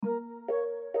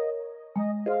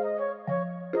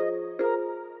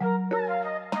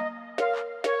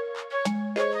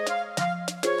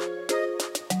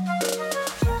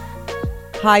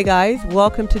Hi guys,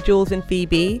 welcome to Jules and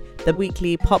Phoebe, the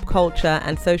weekly pop culture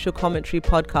and social commentary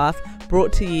podcast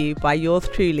brought to you by yours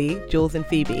truly, Jules and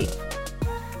Phoebe.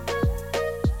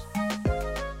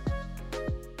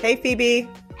 Hey Phoebe.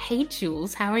 Hey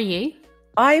Jules, how are you?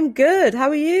 I'm good. How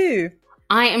are you?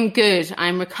 I am good.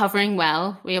 I'm recovering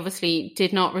well. We obviously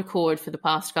did not record for the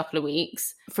past couple of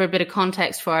weeks. For a bit of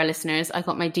context for our listeners, I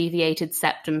got my deviated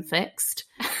septum fixed.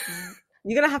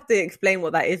 You're going to have to explain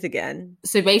what that is again.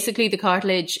 So basically the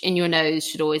cartilage in your nose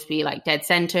should always be like dead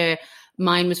center.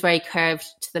 Mine was very curved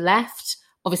to the left.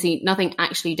 Obviously nothing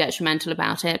actually detrimental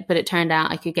about it, but it turned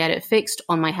out I could get it fixed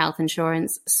on my health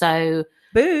insurance. So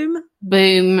boom.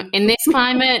 In this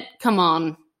climate, come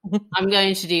on, I'm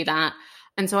going to do that.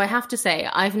 And so I have to say,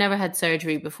 I've never had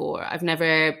surgery before. I've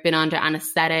never been under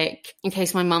anesthetic. In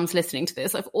case my mum's listening to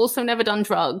this, I've also never done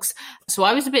drugs. So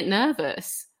I was a bit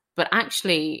nervous, but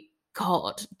actually,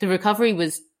 God, the recovery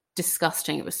was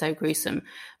disgusting. It was so gruesome.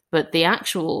 But the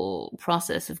actual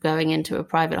process of going into a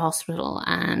private hospital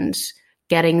and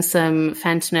getting some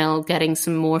fentanyl, getting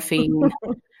some morphine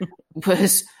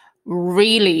was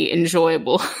really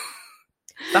enjoyable.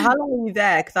 So how long were you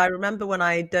there? Because I remember when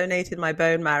I donated my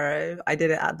bone marrow, I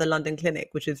did it at the London clinic,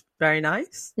 which is very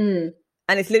nice. And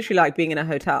it's literally like being in a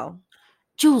hotel.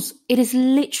 Jules, it is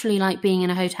literally like being in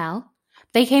a hotel.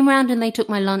 They came around and they took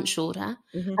my lunch order.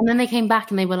 And then they came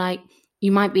back and they were like,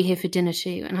 you might be here for dinner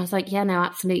too. And I was like, yeah, no,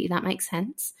 absolutely. That makes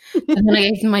sense. And then I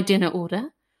gave them my dinner order.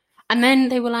 And then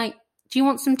they were like, do you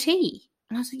want some tea?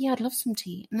 And I was like, yeah, I'd love some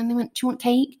tea. And then they went, do you want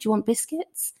cake? Do you want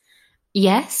biscuits?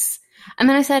 Yes. And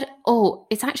then I said, oh,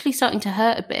 it's actually starting to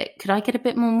hurt a bit. Could I get a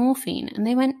bit more morphine? And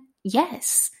they went,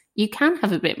 yes, you can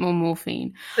have a bit more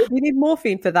morphine. So do you need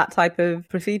morphine for that type of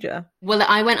procedure? Well,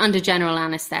 I went under general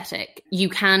anesthetic. You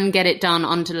can get it done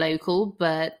under local,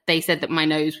 but they said that my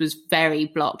nose was very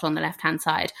blocked on the left-hand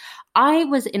side. I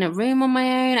was in a room on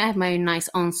my own. I had my own nice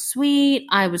ensuite.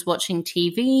 I was watching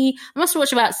TV. I must have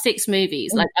watched about 6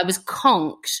 movies. Like I was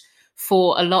conked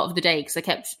for a lot of the day because I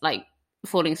kept like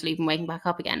falling asleep and waking back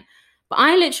up again. But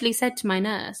I literally said to my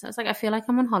nurse, I was like, I feel like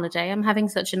I'm on holiday. I'm having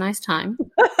such a nice time.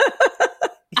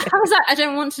 I was like, I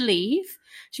don't want to leave.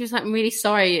 She was like, I'm really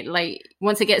sorry. Like,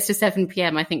 once it gets to 7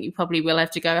 p.m., I think you probably will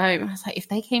have to go home. I was like, if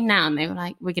they came now and they were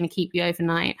like, we're going to keep you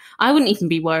overnight, I wouldn't even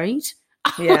be worried.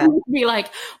 Yeah. I would be like,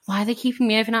 why are they keeping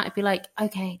me overnight? I'd be like,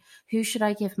 okay, who should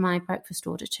I give my breakfast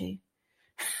order to?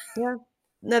 Yeah.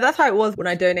 No, that's how it was when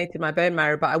I donated my bone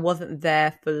marrow, but I wasn't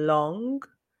there for long.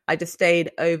 I just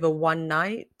stayed over one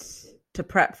night to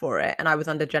prep for it. And I was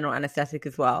under general anesthetic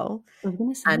as well.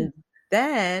 And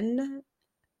then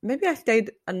maybe I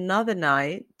stayed another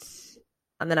night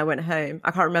and then I went home. I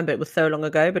can't remember. It was so long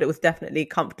ago, but it was definitely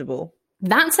comfortable.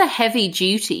 That's a heavy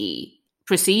duty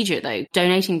procedure though,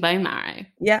 donating bone marrow.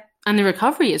 Yeah. And the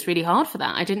recovery is really hard for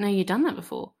that. I didn't know you'd done that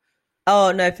before.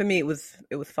 Oh no, for me it was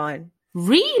fine.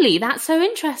 Really? That's so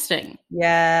interesting.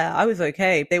 Yeah, I was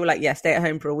okay. They were like, yeah, stay at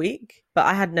home for a week, but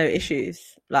I had no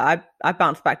issues. Like I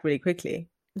bounced back really quickly.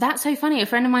 That's so funny. A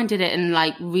friend of mine did it and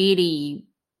like really,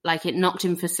 like it knocked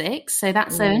him for 6. So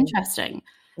that's so interesting.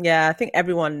 Yeah, I think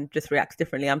everyone just reacts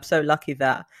differently. I'm so lucky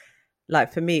that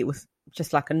like for me, it was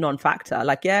just like a non-factor.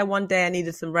 Like, yeah, one day I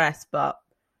needed some rest, but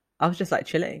I was just like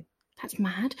chilling. That's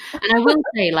mad. And I will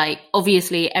say, like,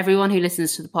 obviously everyone who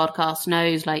listens to the podcast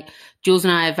knows, like, Jules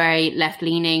and I are very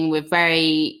left-leaning. We're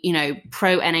very, you know,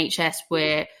 pro-NHS.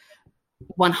 We're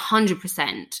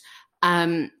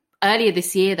 100%. Earlier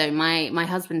this year, though, my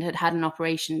husband had an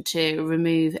operation to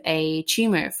remove a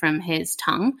tumour from his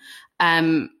tongue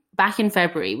back in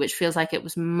February, which feels like it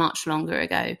was much longer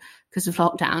ago because of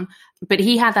lockdown. But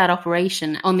he had that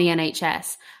operation on the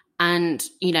NHS. And,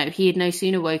 you know, he had no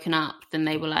sooner woken up than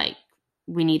they were like,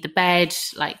 we need the bed.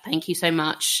 Like, thank you so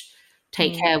much.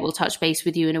 Take care. We'll touch base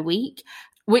with you in a week.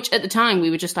 Which at the time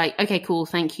we were just like, okay, cool.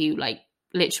 Thank you. Like,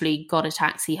 literally got a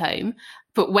taxi home.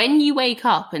 But when you wake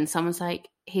up and someone's like,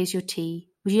 here's your tea.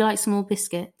 Would you like some more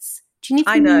biscuits? Do you need?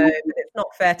 I know, but it's not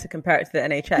fair to compare it to the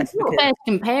NHS. It's not fair to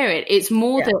compare it. It's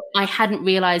more that I hadn't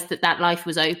realised that life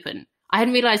was open. I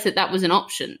hadn't realised that was an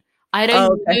option. I had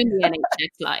only known the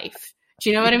NHS life. Do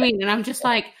you know what I mean? And I'm just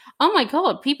like, oh my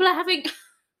God, people are having...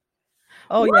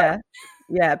 Oh, what? Yeah.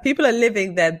 Yeah, people are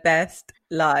living their best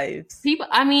lives. People,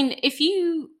 I mean, if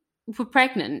you were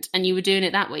pregnant and you were doing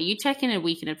it that way, you check in a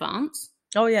week in advance.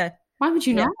 Oh, yeah. Why would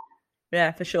you not?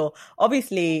 Yeah, for sure.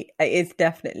 Obviously,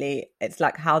 it's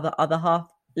like how the other half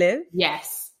live.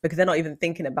 Yes. Because they're not even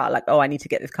thinking about like, oh, I need to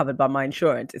get this covered by my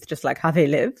insurance. It's just like how they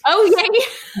live. Oh,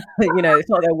 yeah. You know, it's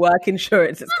not their work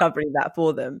insurance that's covering that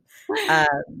for them.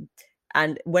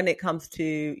 And when it comes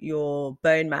to your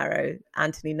bone marrow,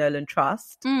 Anthony Nolan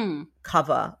Trust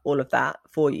cover all of that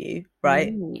for you,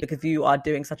 right? Because you are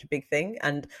doing such a big thing.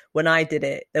 And when I did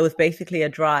it, there was basically a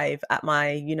drive at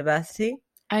my university.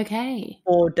 Okay.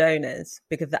 For donors,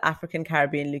 because the African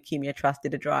Caribbean Leukemia Trust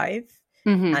did a drive.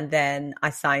 And then I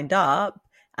signed up,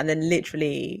 and then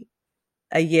literally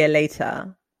a year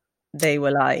later, they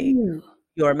were like,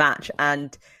 you're a match.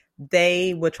 And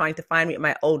they were trying to find me at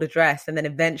my old address and then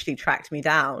eventually tracked me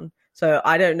down. So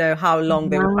I don't know how long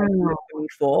they were trying to look for me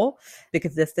for,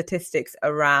 because the statistics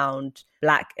around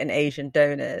Black and Asian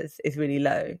donors is really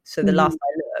low. So the last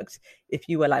I looked, if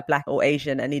you were like Black or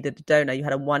Asian and needed a donor, you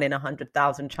had a 1 in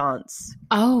 100,000 chance.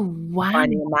 Oh, wow.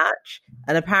 Finding a match.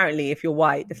 And apparently if you're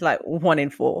white, it's like 1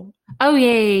 in 4. Oh,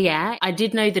 yeah. I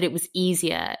did know that it was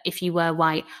easier if you were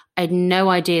white. I had no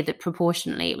idea that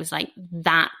proportionally it was like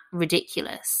that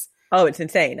ridiculous. Oh, it's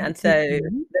insane. And so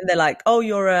then they're like, oh,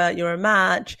 you're a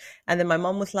match. And then my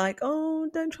mom was like, oh,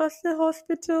 don't trust the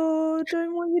hospital.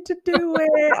 Don't want you to do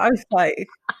it. I was like,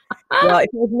 well, if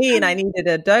it was me and I needed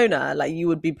a donor, like you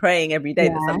would be praying every day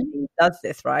that somebody does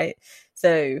this, right?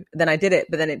 So then I did it.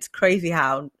 But then it's crazy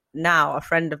how now a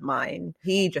friend of mine,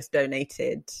 he just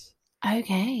donated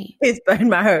his bone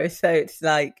marrow. So it's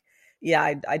like,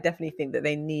 yeah, I definitely think that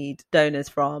they need donors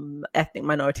from ethnic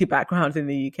minority backgrounds in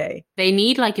the UK. They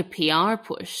need like a PR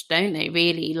push, don't they,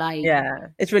 really? Like, yeah,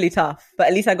 it's really tough. But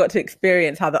at least I got to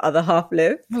experience how the other half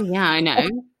live. Oh, yeah, I know.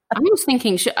 I was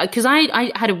thinking, because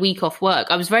I had a week off work.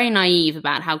 I was very naive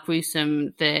about how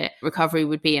gruesome the recovery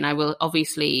would be. And I will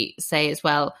obviously say as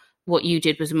well, what you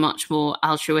did was much more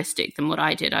altruistic than what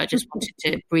I did. I just wanted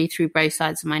to breathe through both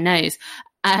sides of my nose.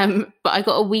 But I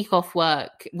got a week off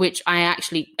work, which I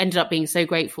actually ended up being so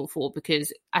grateful for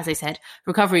because, as I said,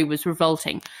 recovery was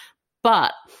revolting.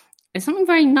 But there's something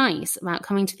very nice about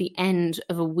coming to the end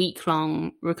of a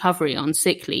week-long recovery on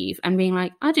sick leave and being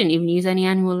like, I didn't even use any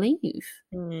annual leave.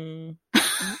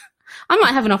 I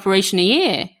might have an operation a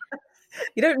year.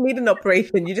 You don't need an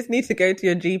operation. You just need to go to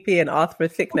your GP and ask for a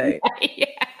sick note. Yeah.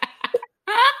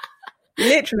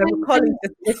 Literally, my colleagues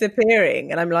just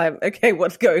disappearing. And I'm like, okay,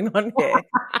 what's going on here?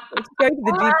 Just go to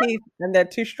the GP and they're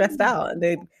too stressed out and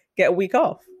they get a week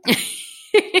off.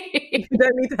 You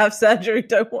don't need to have surgery,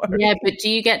 don't worry. Yeah, but do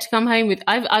you get to come home with...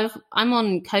 I'm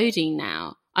on codeine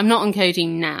now. I'm not on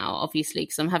codeine now, obviously,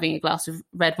 because I'm having a glass of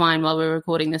red wine while we're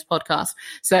recording this podcast.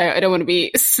 So I don't want to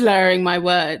be slurring my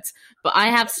words. But I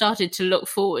have started to look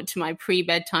forward to my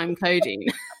pre-bedtime codeine.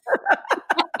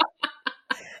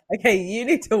 Okay, you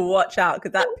need to watch out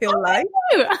because that pill life.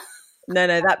 No,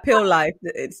 that pill life,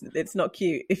 it's not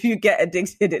cute. If you get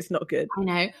addicted, it's not good. I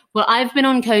know. Well, I've been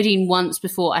on codeine once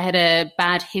before. I had a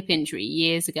bad hip injury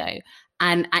years ago.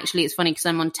 And actually, it's funny because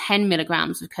I'm on 10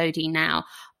 milligrams of codeine now.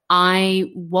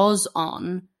 I was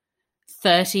on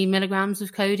 30 milligrams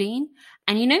of codeine.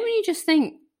 And you know when you just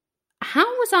think, how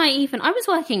was I was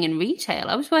working in retail.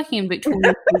 I was working in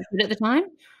Victoria at the time.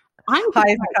 High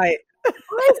as a kite.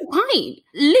 Right,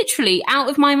 literally out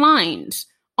of my mind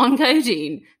on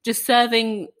codeine, just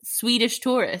serving Swedish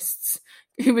tourists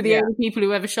who were the only people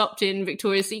who ever shopped in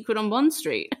Victoria's Secret on Bond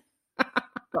Street.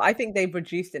 But I think they've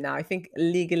reduced it now. I think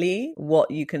legally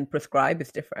what you can prescribe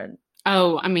is different.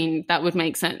 Oh, I mean, that would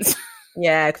make sense.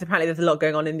 Yeah, because apparently there's a lot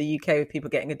going on in the UK with people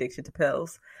getting addicted to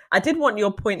pills. I did want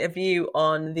your point of view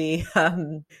on the,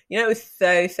 it was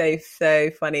so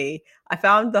funny. I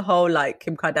found the whole like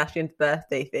Kim Kardashian's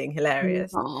birthday thing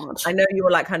hilarious. Oh, I know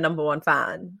you're like her number one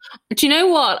fan. Do you know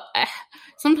what?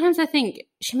 Sometimes I think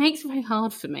she makes it very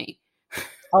hard for me.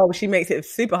 Oh, she makes it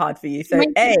super hard for you. So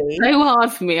so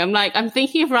hard for me. I'm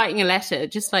thinking of writing a letter,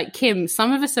 just like, Kim,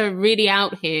 some of us are really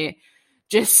out here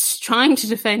just trying to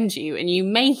defend you and you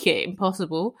make it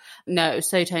impossible. No, it was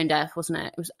so tone deaf, wasn't it?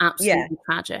 It was absolutely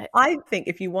tragic. I think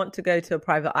if you want to go to a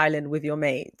private island with your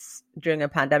mates during a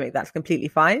pandemic, that's completely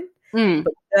fine. But you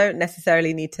don't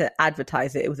necessarily need to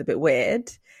advertise it. It was a bit weird.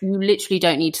 You literally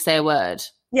don't need to say a word.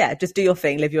 Yeah, just do your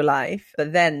thing, live your life.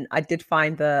 But then I did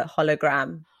find the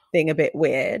hologram thing a bit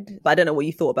weird. But I don't know what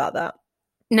you thought about that.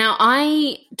 Now,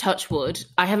 touch wood,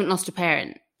 I haven't lost a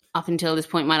parent up until this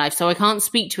point in my life, so I can't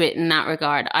speak to it in that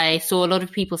regard. I saw a lot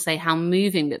of people say how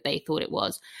moving that they thought it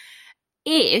was.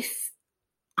 If,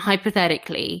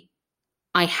 hypothetically,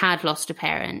 I had lost a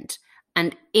parent,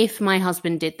 and if my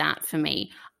husband did that for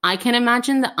me, I can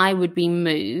imagine that I would be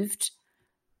moved,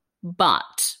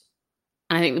 but,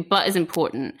 and I think the but is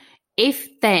important, if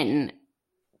then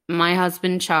my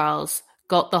husband Charles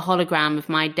got the hologram of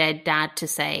my dead dad to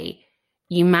say,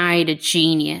 you married a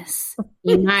genius.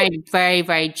 You married a very,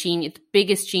 very genius, the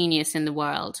biggest genius in the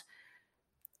world,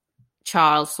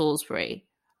 Charles Salisbury.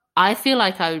 I feel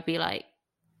like I would be like,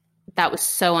 that was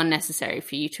so unnecessary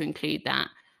for you to include that.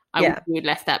 I wish you had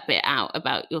left that bit out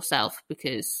about yourself,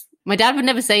 because my dad would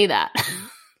never say that.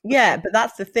 Yeah, but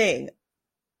that's the thing.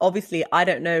 Obviously, I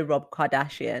don't know Rob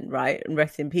Kardashian, right? And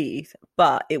rest in peace.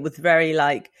 But it was very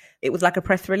like, it was like a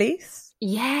press release.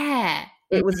 Yeah.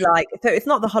 It was like, so it's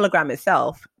not the hologram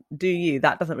itself. Do you?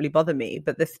 That doesn't really bother me.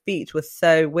 But the speech was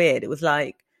so weird. It was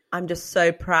like, I'm just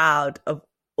so proud of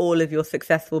all of your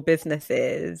successful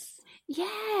businesses.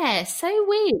 Yeah, so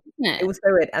weird, isn't it? It was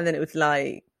so weird. And then it was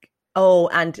like, oh,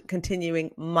 and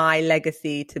continuing my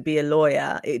legacy to be a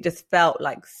lawyer. It just felt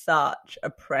like such a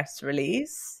press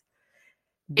release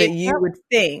that you would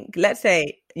think, let's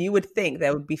say, you would think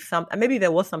there would be some, and maybe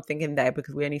there was something in there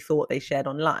because we only saw what they shared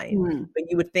online, but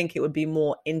you would think it would be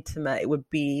more intimate. It would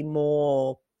be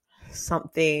more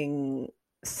something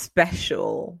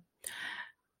special.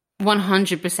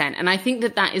 100%. And I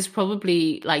think that is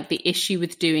probably like the issue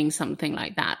with doing something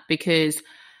like that, because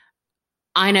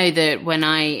I know that when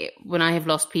I have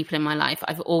lost people in my life,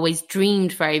 I've always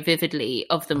dreamed very vividly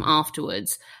of them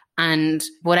afterwards. And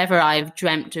whatever I've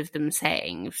dreamt of them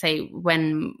saying, say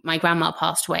when my grandma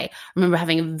passed away, I remember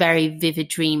having a very vivid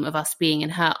dream of us being in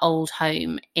her old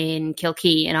home in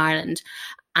Kilkee in Ireland.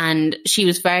 And she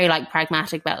was very like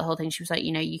pragmatic about the whole thing. She was like,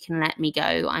 you know, you can let me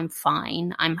go. I'm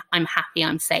fine. I'm happy.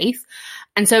 I'm safe.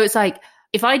 And so it's like,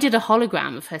 if I did a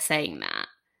hologram of her saying that,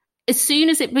 as soon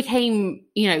as it became,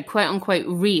 you know, quote unquote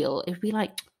real, it would be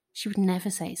like, she would never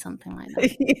say something like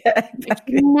that. Yeah,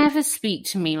 exactly. She'd never speak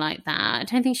to me like that. I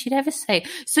don't think she'd ever say.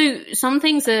 So some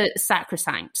things are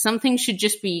sacrosanct. Some things should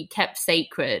just be kept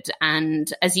sacred. And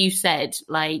as you said,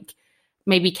 like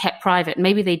maybe kept private.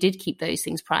 Maybe they did keep those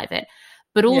things private.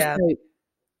 But also,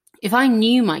 if I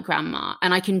knew my grandma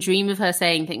and I can dream of her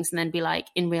saying things and then be like,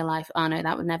 in real life, oh no,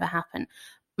 that would never happen.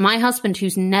 My husband,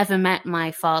 who's never met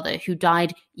my father, who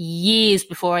died years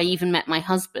before I even met my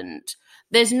husband,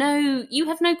 you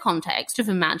have no context of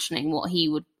imagining what he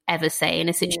would ever say in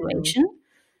a situation.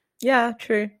 Yeah,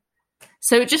 true.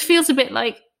 So it just feels a bit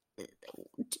like,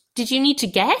 did you need to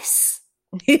guess?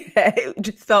 Yeah, it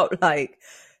just felt like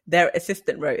their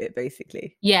assistant wrote it,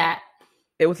 basically. Yeah.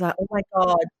 It was like, oh my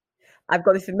God, I've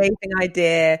got this amazing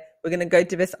idea. We're going to go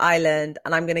to this island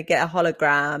and I'm going to get a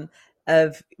hologram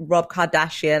of Rob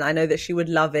Kardashian. I know that she would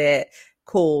love it.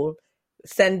 Cool.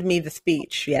 Send me the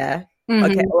speech. Yeah. Mm-hmm.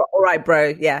 Okay. All right,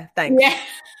 bro. Yeah. Thanks.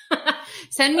 Yeah.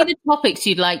 Send me the topics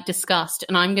you'd like discussed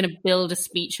and I'm going to build a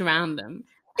speech around them.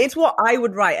 It's what I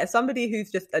would write. As somebody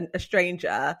who's just a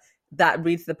stranger that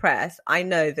reads the press, I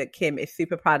know that Kim is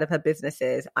super proud of her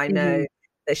businesses. I know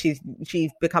that she's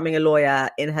becoming a lawyer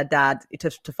in her dad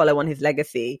to follow on his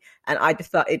legacy. And I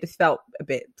just thought it just felt a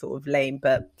bit sort of lame,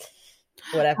 but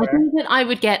whatever. I think that I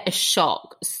would get a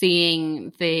shock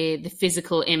seeing the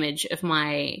physical image of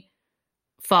my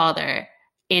father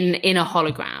in a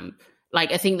hologram.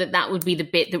 Like, I think that would be the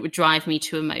bit that would drive me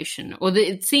to emotion, or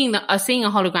seeing a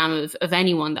hologram of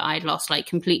anyone that I'd lost, like,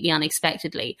 completely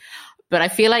unexpectedly. But I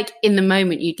feel like in the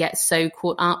moment you get so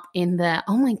caught up in the,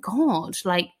 oh my God,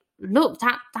 like, look,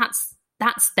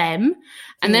 that's them.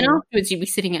 And then afterwards you'd be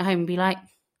sitting at home and be like, I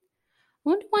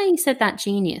wonder why he said that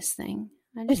genius thing.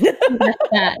 I just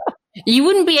that. You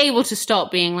wouldn't be able to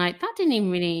stop being like, that didn't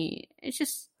even really, it's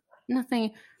just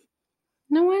nothing.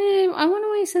 No, I wonder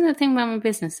why he said that thing about my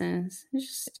businesses. It's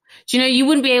just, do you know, you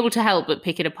wouldn't be able to help but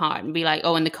pick it apart and be like,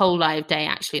 oh, in the cold light of day,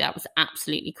 actually, that was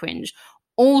absolutely cringe.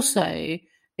 Also,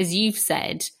 as you've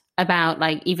said about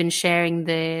like even sharing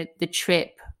the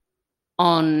trip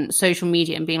on social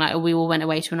media and being like, oh, we all went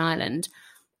away to an island.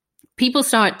 People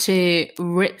start to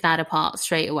rip that apart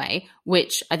straight away,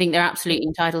 which I think they're absolutely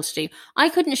entitled to do. I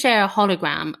couldn't share a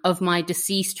hologram of my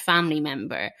deceased family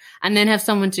member and then have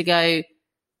someone to go,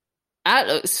 that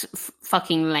looks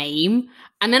fucking lame.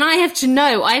 And then I have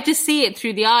to see it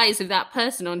through the eyes of that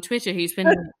person on Twitter who's been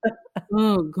like,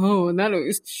 oh God, that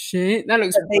looks shit. That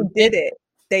looks. They did it.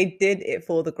 They did it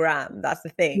for the gram. That's the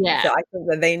thing. Yeah. So I think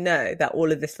that they know that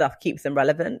all of this stuff keeps them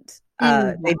relevant.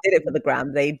 They did it for the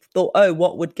gram. They thought, oh,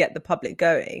 what would get the public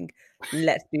going?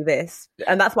 Let's do this.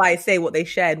 And that's why I say what they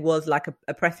shared was like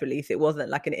a press release. It wasn't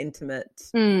like an intimate,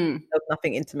 there was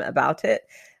nothing intimate about it.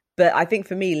 But I think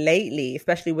for me lately,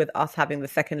 especially with us having the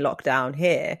second lockdown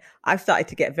here, I've started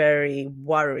to get very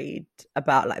worried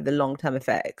about like the long-term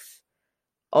effects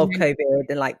of COVID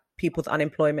and like people's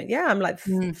unemployment. Yeah, I'm like,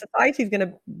 society's going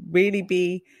to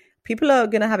really people are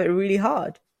going to have it really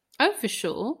hard. Oh, for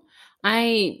sure.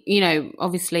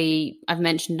 Obviously I've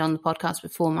mentioned on the podcast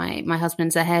before, my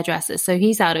husband's a hairdresser, so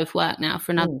he's out of work now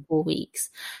for another 4 weeks.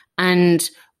 And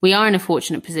we are in a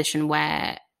fortunate position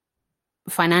where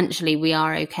financially we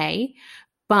are okay,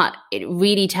 But it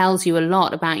really tells you a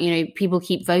lot about, people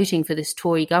keep voting for this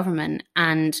Tory government.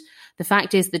 And the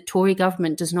fact is the Tory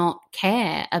government does not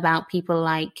care about people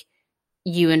like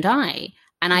you and I.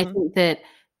 And I think that,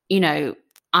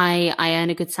 I earn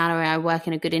a good salary. I work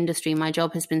in a good industry. My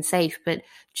job has been safe. But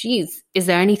geez, is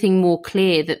there anything more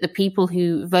clear that the people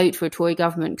who vote for a Tory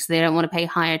government because they don't want to pay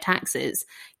higher taxes,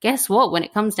 guess what? When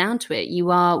it comes down to it,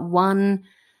 you are one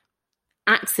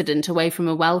accident away from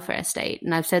a welfare state.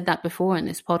 And I've said that before in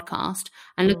this podcast.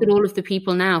 And look at all of the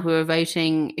people now who have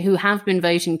been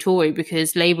voting Tory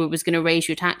because Labour was going to raise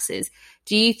your taxes.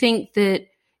 Do you think that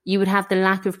you would have the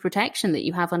lack of protection that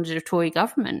you have under the Tory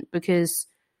government? Because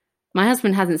my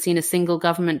husband hasn't seen a single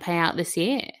government payout this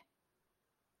year.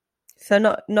 So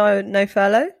no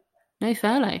furlough? No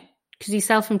furlough, because he's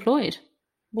self-employed.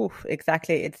 Oof,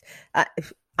 exactly. It's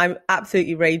I'm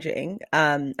absolutely raging.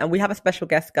 And we have a special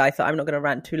guest, guy, so I'm not going to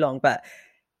rant too long. But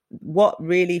what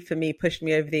really, for me, pushed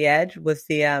me over the edge was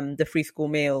the free school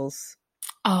meals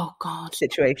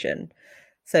situation.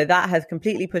 So that has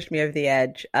completely pushed me over the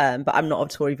edge. But I'm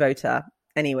not a Tory voter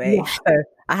anyway. Yeah. So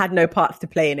I had no parts to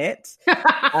play in it. But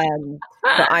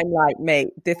I'm like, mate,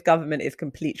 this government is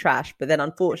complete trash. But then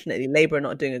unfortunately, Labour are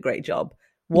not doing a great job.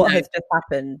 What has just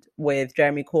happened with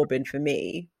Jeremy Corbyn for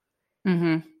me,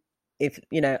 if,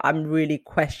 I'm really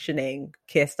questioning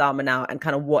Keir Starmer now and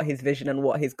kind of what his vision and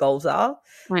what his goals are,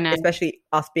 especially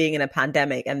us being in a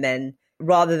pandemic. And then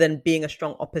rather than being a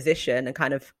strong opposition and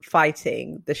kind of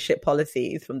fighting the shit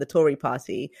policies from the Tory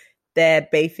party, they're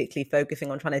basically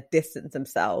focusing on trying to distance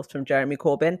themselves from Jeremy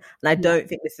Corbyn. And I don't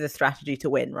think this is a strategy to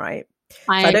win, right?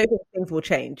 I don't think things will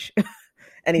change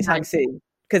anytime soon,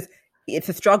 because it's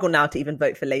a struggle now to even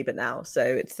vote for Labour now. So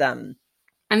it's...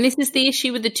 And this is the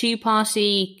issue with the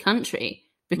two-party country,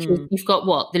 because you've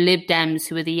got the Lib Dems,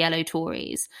 who are the yellow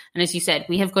Tories. And as you said,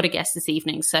 we have got a guest this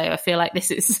evening. So I feel like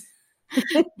this is...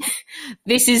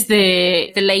 this is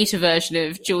the later version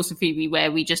of Jules and Phoebe, where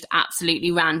we just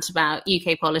absolutely rant about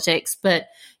UK politics, but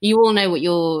you all know what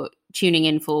you're tuning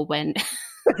in for when...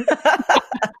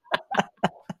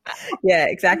 Yeah,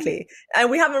 exactly. And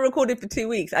we haven't recorded for 2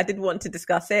 weeks. I did want to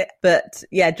discuss it, but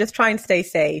yeah, just try and stay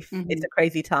safe. It's a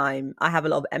crazy time. I have a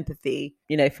lot of empathy,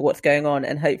 for what's going on,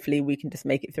 and hopefully we can just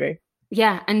make it through.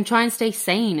 Yeah, and try and stay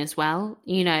sane as well.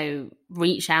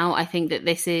 Reach out. I think that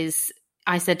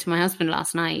I said to my husband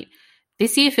last night,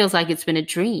 this year feels like it's been a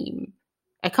dream.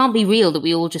 It can't be real that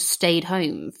we all just stayed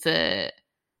home for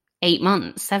 8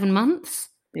 months, 7 months.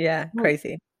 Yeah,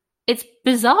 crazy. It's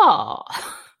bizarre.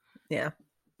 Yeah.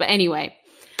 But anyway,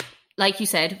 like you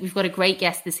said, we've got a great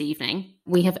guest this evening.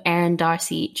 We have Erin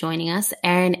Darcy joining us.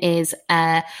 Erin is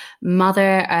a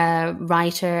mother, a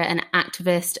writer, an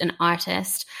activist, an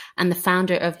artist, and the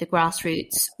founder of the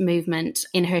grassroots movement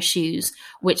In Her Shoes,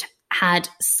 which had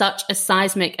such a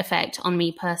seismic effect on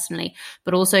me personally,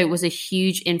 but also was a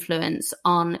huge influence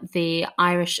on the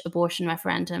Irish abortion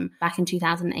referendum back in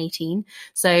 2018.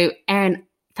 So, Erin,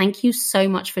 thank you so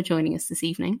much for joining us this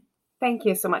evening. Thank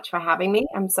you so much for having me.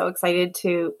 I'm so excited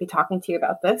to be talking to you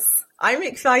about this. I'm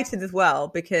excited as well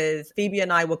because Phoebe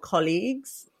and I were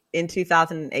colleagues in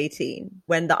 2018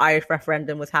 when the Irish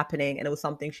referendum was happening, and it was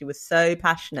something she was so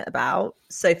passionate about.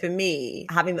 So for me,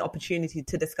 having the opportunity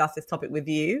to discuss this topic with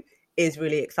you is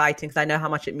really exciting because I know how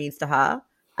much it means to her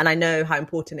and I know how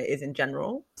important it is in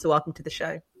general. So welcome to the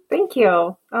show. Thank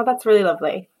you. Oh, that's really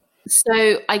lovely.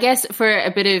 So I guess for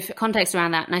a bit of context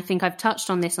around that, and I think I've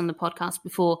touched on this on the podcast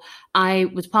before, I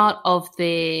was part of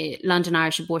the London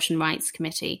Irish Abortion Rights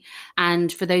Committee.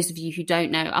 And for those of you who don't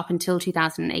know, up until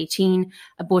 2018,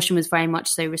 abortion was very much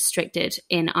so restricted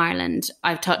in Ireland.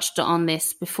 I've touched on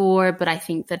this before, but I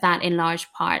think that in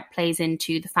large part plays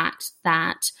into the fact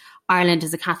that Ireland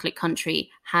as a Catholic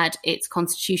country had its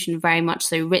constitution very much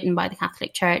so written by the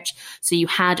Catholic Church. So you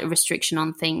had a restriction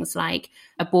on things like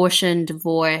abortion,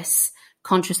 divorce,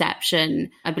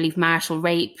 contraception. I believe marital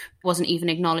rape wasn't even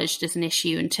acknowledged as an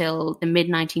issue until the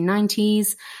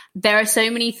mid-1990s. There are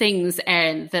so many things,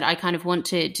 Erin, that I kind of want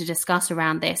to discuss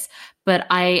around this. But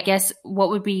I guess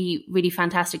what would be really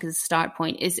fantastic as a start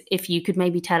point is if you could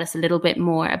maybe tell us a little bit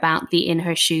more about the In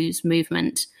Her Shoes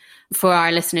movement for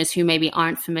our listeners who maybe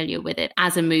aren't familiar with it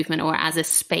as a movement or as a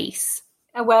space.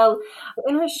 Well,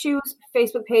 In Her Shoes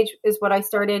Facebook page is what I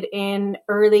started in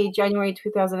early January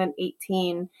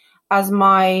 2018 as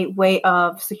my way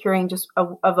of securing just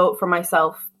a vote for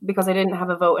myself, because I didn't have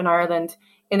a vote in Ireland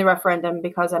in the referendum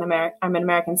because I'm an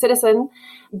American citizen,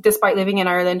 despite living in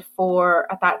Ireland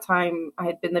at that time, I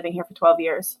had been living here for 12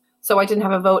 years. So I didn't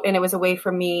have a vote, and it was a way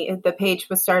for me, the page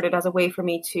was started as a way for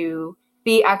me to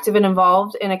be active and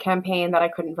involved in a campaign that I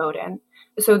couldn't vote in.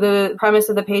 So the premise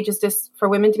of the page is just for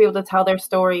women to be able to tell their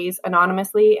stories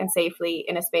anonymously and safely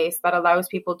in a space that allows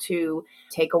people to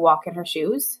take a walk in her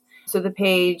shoes. So the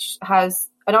page has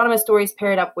anonymous stories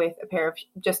paired up with a pair of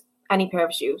just any pair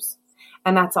of shoes.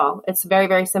 And that's all. It's very,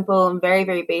 very simple and very,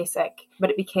 very basic. But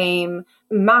it became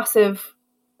massive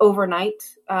overnight,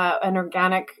 an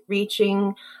organic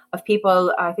reaching of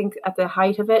people. I think at the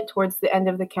height of it, towards the end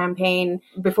of the campaign,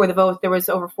 before the vote, there was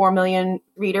over 4 million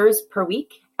readers per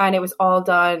week. And it was all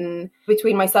done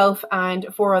between myself and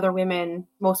 4 other women.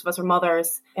 Most of us are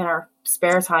mothers in our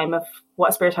spare time, of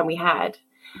what spare time we had.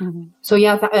 Mm-hmm. So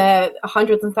yeah,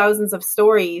 hundreds and thousands of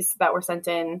stories that were sent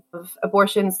in of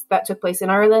abortions that took place in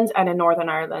Ireland and in Northern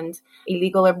Ireland,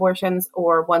 illegal abortions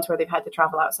or ones where they've had to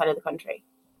travel outside of the country.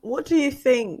 What do you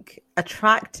think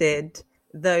attracted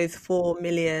those 4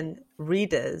 million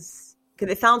readers?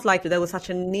 Because it sounds like there was such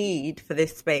a need for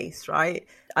this space, right?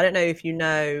 I don't know if you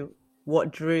know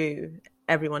what drew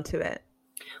everyone to it.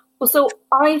 Well, so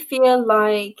I feel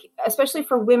like, especially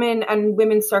for women and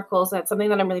women's circles, and it's something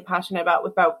that I'm really passionate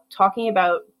about talking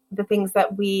about the things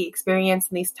that we experience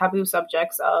in these taboo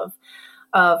subjects of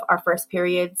our first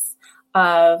periods,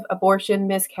 of abortion,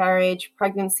 miscarriage,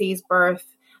 pregnancies, birth,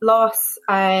 loss,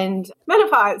 and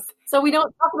menopause. So we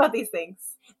don't talk about these things.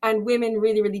 And women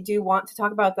really, really do want to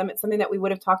talk about them. It's something that we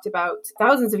would have talked about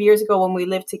thousands of years ago when we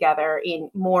lived together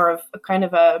in more of a kind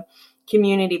of a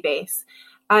community base.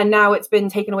 And now it's been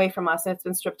taken away from us and it's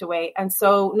been stripped away. And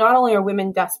so not only are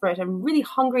women desperate and really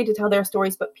hungry to tell their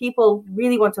stories, but people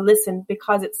really want to listen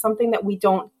because it's something that we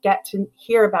don't get to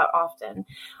hear about often.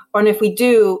 And if we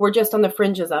do, we're just on the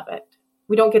fringes of it.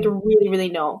 We don't get to really, really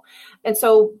know. And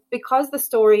so because the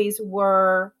stories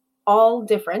were all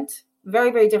different,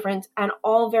 very, very different, and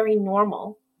all very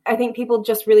normal, I think people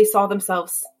just really saw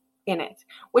themselves in it,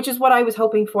 which is what I was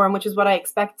hoping for and which is what I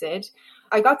expected.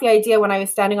 I got the idea when I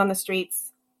was standing on the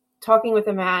streets talking with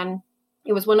a man.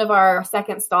 It was one of our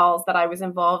second stalls that I was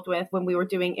involved with when we were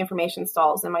doing information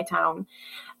stalls in my town.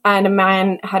 And a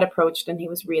man had approached and he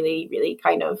was really, really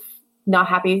kind of not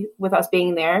happy with us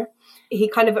being there. He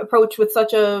kind of approached with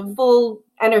such a full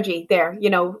energy there,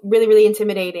 really, really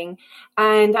intimidating.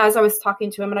 And as I was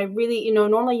talking to him, and I really,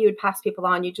 normally you would pass people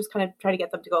on, you just kind of try to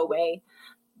get them to go away.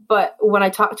 But when I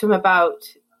talked to him about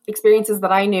experiences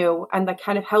that I knew and the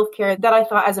kind of healthcare that I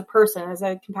thought as a person, as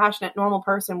a compassionate, normal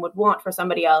person would want for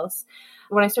somebody else,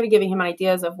 when I started giving him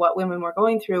ideas of what women were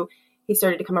going through, he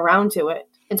started to come around to it.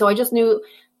 And so I just knew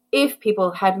if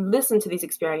people had listened to these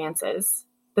experiences,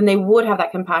 then they would have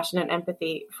that compassion and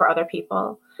empathy for other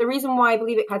people. The reason why I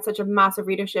believe it had such a massive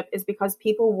readership is because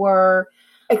people were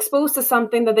exposed to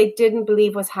something that they didn't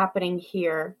believe was happening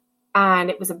here. And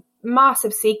it was a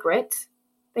massive secret.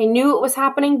 They knew it was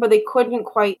happening, but they couldn't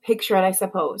quite picture it, I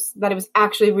suppose, that it was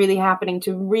actually really happening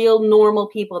to real normal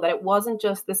people, that it wasn't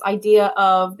just this idea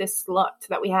of this slut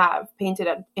that we have painted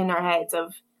in our heads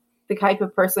of the type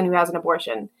of person who has an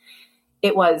abortion.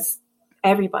 It was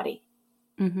everybody.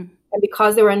 Mm-hmm. And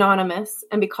because they were anonymous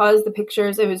and because the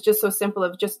pictures, it was just so simple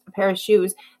of just a pair of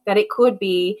shoes, that it could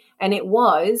be, and it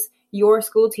was your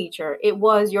school teacher, it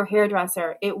was your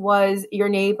hairdresser, it was your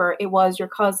neighbor, it was your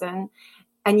cousin.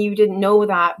 And you didn't know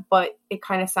that, but it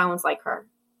kind of sounds like her.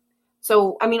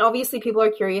 So, I mean, obviously people are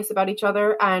curious about each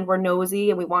other and we're nosy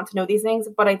and we want to know these things.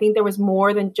 But I think there was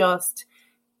more than just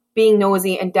being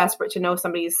nosy and desperate to know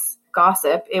somebody's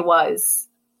gossip. It was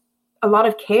a lot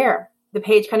of care. The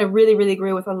page kind of really, really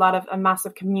grew with a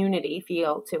massive community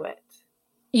feel to it.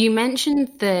 You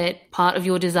mentioned that part of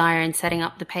your desire in setting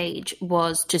up the page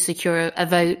was to secure a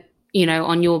vote,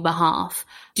 on your behalf.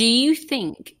 Do you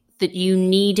think that you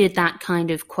needed that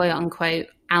kind of quote unquote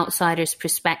outsider's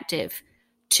perspective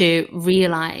to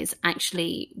realize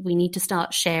actually we need to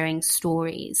start sharing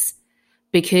stories?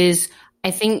 Because I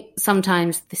think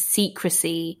sometimes the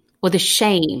secrecy or the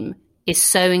shame is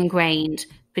so ingrained,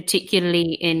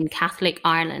 particularly in Catholic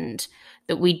Ireland,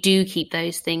 that we do keep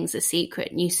those things a secret.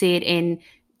 And you see it in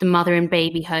the mother and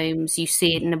baby homes, you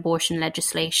see it in abortion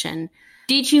legislation.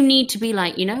 Did you need to be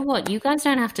like, you know what, you guys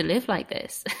don't have to live like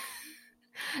this?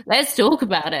 Let's talk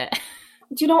about it.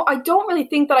 I don't really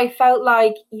think that I felt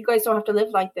like you guys don't have to live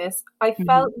like this. I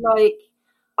felt like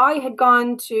I had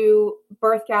gone to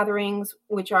birth gatherings,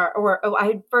 I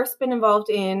had first been involved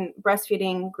in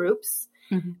breastfeeding groups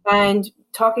and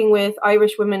talking with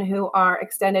Irish women who are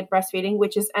extended breastfeeding,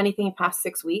 which is anything past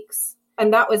 6 weeks.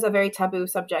 And that was a very taboo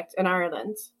subject in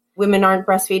Ireland. Women aren't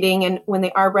breastfeeding, and when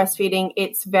they are breastfeeding,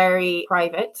 it's very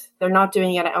private. They're not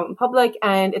doing it out in public,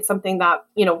 and it's something that,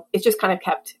 it's just kind of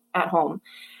kept at home.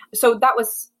 So that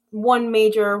was one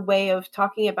major way of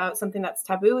talking about something that's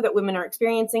taboo that women are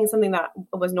experiencing, something that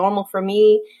was normal for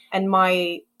me and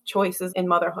my choices in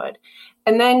motherhood.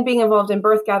 And then being involved in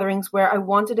birth gatherings where I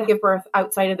wanted to give birth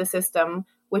outside of the system,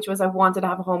 which was I wanted to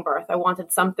have a home birth. I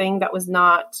wanted something that was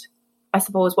not, I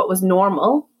suppose, what was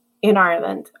normal in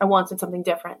Ireland. I wanted something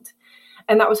different.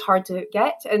 And that was hard to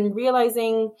get. And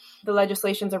realizing the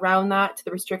legislations around that,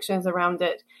 the restrictions around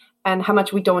it, and how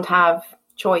much we don't have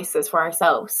choices for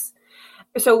ourselves.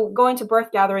 So going to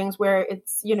birth gatherings where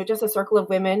it's, just a circle of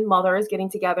women, mothers getting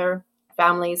together,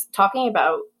 families, talking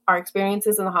about our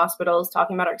experiences in the hospitals,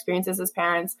 talking about our experiences as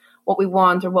parents, what we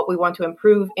want or what we want to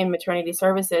improve in maternity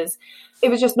services. It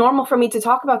was just normal for me to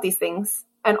talk about these things.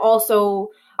 And also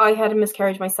I had a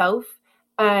miscarriage myself,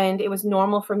 and it was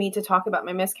normal for me to talk about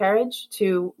my miscarriage,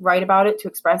 to write about it, to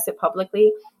express it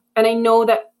publicly. And I know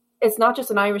that it's not just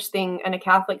an Irish thing and a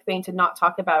Catholic thing to not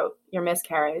talk about your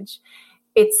miscarriage.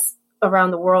 It's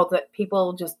around the world that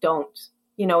people just don't.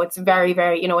 It's very,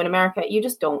 very, in America, you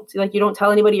just don't. You don't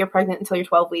tell anybody you're pregnant until you're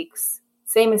 12 weeks.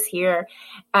 Same as here.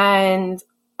 And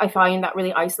I find that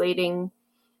really isolating.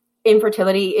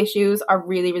 Infertility issues are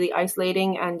really, really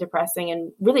isolating and depressing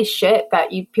and really shit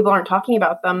that people aren't talking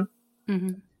about them.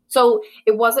 Mm-hmm. So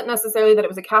it wasn't necessarily that it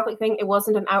was a Catholic thing. It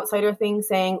wasn't an outsider thing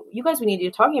saying, you guys, we need to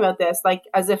be talking about this,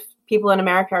 as if people in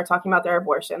America are talking about their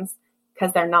abortions,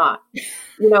 because they're not.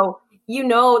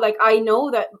 I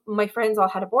know that my friends all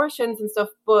had abortions and stuff,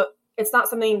 but it's not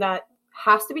something that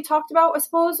has to be talked about, I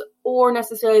suppose, or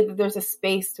necessarily that there's a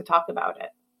space to talk about it.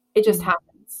 It just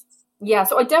happens. Yeah,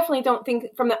 so I definitely don't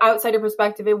think from the outsider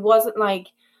perspective, it wasn't like,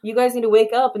 you guys need to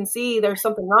wake up and see there's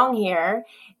something wrong here.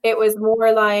 It was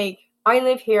more like, I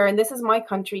live here and this is my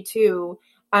country too.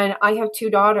 And I have 2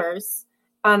 daughters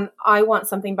and I want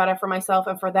something better for myself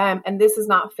and for them. And this is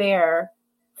not fair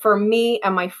for me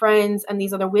and my friends and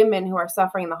these other women who are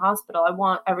suffering in the hospital. I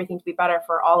want everything to be better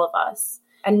for all of us,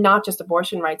 and not just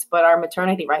abortion rights, but our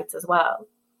maternity rights as well.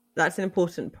 That's an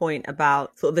important point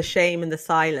about sort of the shame and the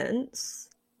silence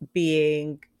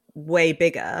being way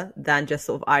bigger than just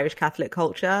sort of Irish Catholic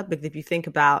culture. Because if you think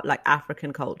about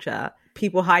African culture,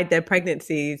 people hide their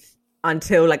pregnancies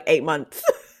until 8 months,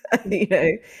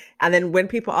 and then when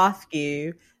people ask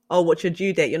you, oh, what's your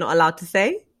due date? You're not allowed to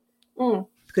say.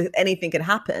 Because anything can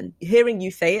happen. Hearing you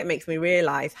say it makes me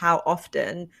realize how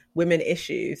often women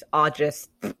issues are just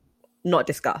not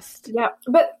discussed. Yeah,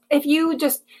 but if you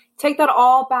just take that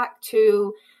all back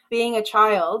to being a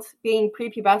child, being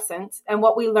prepubescent, and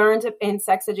what we learned in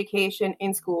sex education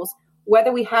in schools,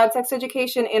 whether we had sex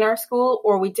education in our school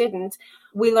or we didn't,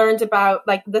 we learned about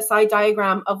the side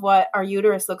diagram of what our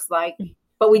uterus looks like.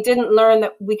 But we didn't learn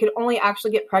that we could only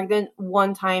actually get pregnant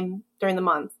one time during the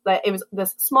month. That it was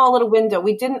this small little window.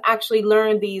 We didn't actually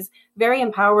learn these very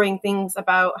empowering things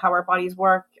about how our bodies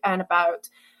work and about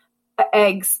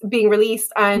eggs being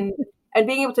released and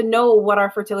being able to know what our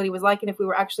fertility was like and if we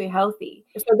were actually healthy.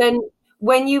 So then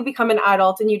when you become an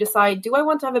adult and you decide, do I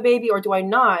want to have a baby or do I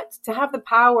not? To have the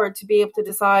power to be able to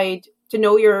decide, to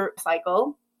know your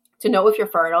cycle, to know if you're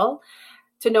fertile,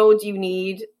 to know, do you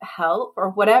need help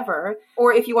or whatever,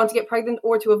 or if you want to get pregnant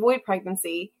or to avoid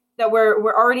pregnancy, that we're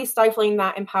already stifling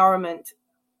that empowerment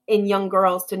in young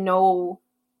girls to know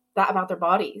that about their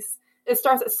bodies. It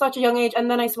starts at such a young age. And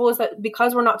then I suppose that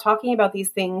because we're not talking about these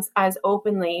things as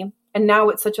openly, and now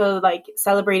it's such a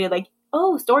celebrated,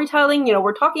 storytelling,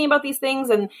 we're talking about these things,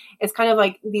 and it's kind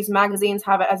of these magazines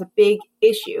have it as a big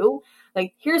issue.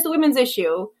 Here's the women's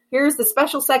issue. Here's the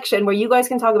special section where you guys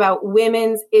can talk about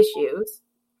women's issues.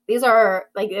 These are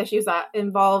issues that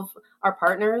involve our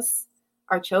partners,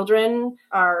 our children,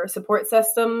 our support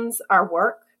systems, our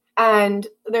work. And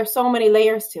there's so many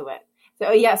layers to it.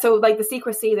 So yeah, so the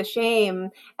secrecy, the shame,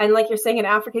 and you're saying in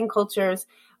African cultures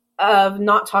of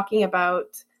not talking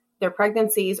about their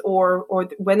pregnancies or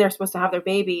when they're supposed to have their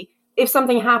baby. If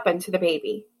something happened to the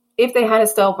baby, if they had a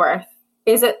stillbirth,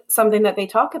 is it something that they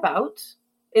talk about?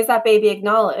 Is that baby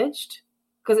acknowledged?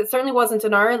 Because it certainly wasn't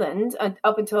in Ireland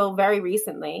up until very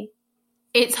recently.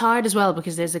 It's hard as well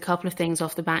because there's a couple of things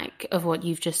off the back of what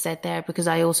you've just said there, because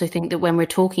I also think that when we're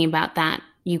talking about that,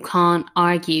 you can't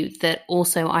argue that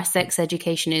also our sex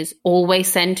education is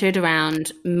always centered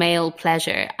around male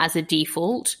pleasure as a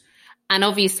default. And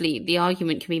obviously the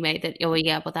argument can be made that, oh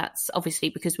yeah, well that's obviously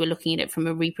because we're looking at it from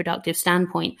a reproductive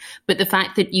standpoint. But the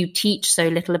fact that you teach so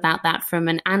little about that from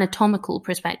an anatomical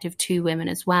perspective to women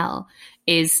as well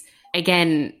is,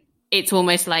 again, it's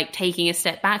almost like taking a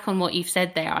step back on what you've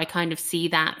said there. I kind of see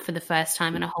that for the first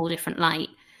time in a whole different light.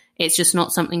 It's just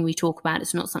not something we talk about.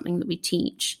 It's not something that we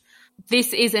teach.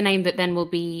 This is a name that then will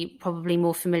be probably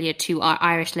more familiar to our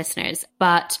Irish listeners,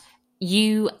 but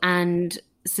you and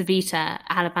Savita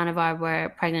Halappanavar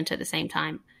were pregnant at the same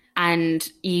time. And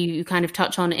you kind of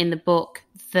touch on in the book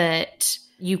that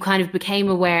you kind of became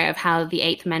aware of how the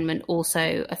Eighth Amendment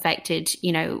also affected,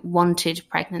 wanted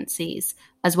pregnancies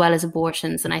as well as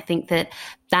abortions. And I think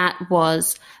that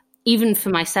was, even for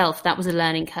myself, that was a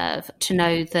learning curve to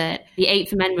know that the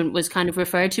Eighth Amendment was kind of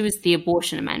referred to as the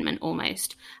abortion amendment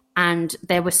almost. And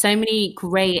there were so many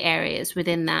gray areas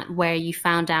within that where you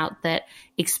found out that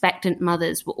expectant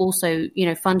mothers were also,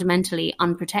 fundamentally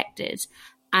unprotected.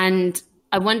 And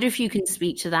I wonder if you can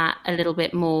speak to that a little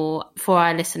bit more for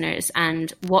our listeners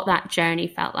and what that journey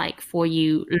felt like for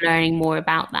you learning more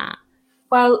about that.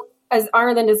 Well, as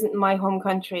Ireland isn't my home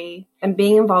country and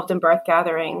being involved in birth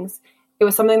gatherings, it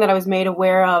was something that I was made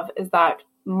aware of, is that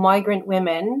migrant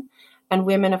women and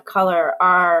women of color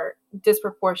are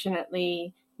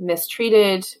disproportionately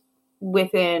mistreated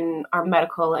within our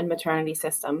medical and maternity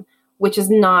system, which is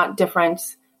not different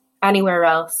anywhere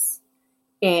else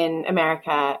in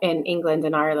America, in England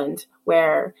and Ireland,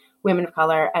 where women of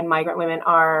color and migrant women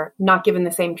are not given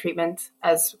the same treatment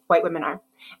as white women are.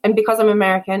 And because I'm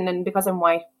American and because I'm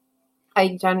white,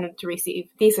 I tended to receive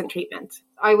decent treatment.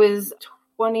 I was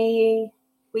 20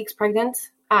 weeks pregnant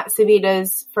at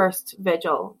Savita's first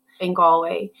vigil in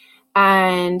Galway,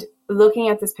 and looking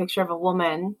at this picture of a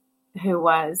woman who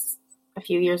was a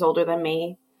few years older than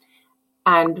me,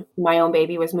 and my own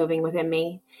baby was moving within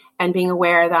me, and being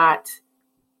aware that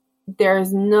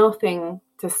there's nothing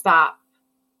to stop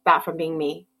that from being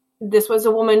me. This was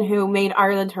a woman who made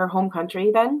Ireland her home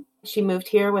country then. She moved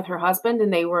here with her husband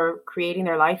and they were creating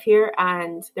their life here,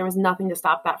 and there was nothing to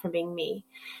stop that from being me.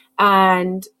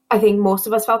 And I think most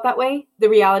of us felt that way, the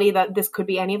reality that this could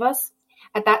be any of us.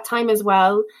 At that time as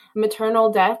well,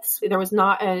 maternal deaths, there was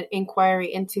not an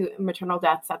inquiry into maternal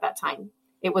deaths at that time.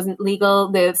 It wasn't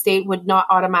legal. The state would not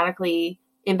automatically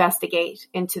investigate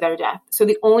into their death. So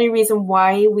the only reason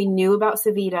why we knew about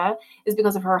Savita is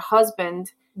because of her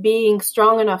husband being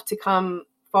strong enough to come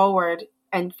forward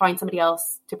and find somebody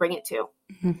else to bring it to.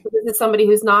 Mm-hmm. So this is somebody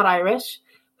who's not Irish,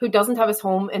 who doesn't have his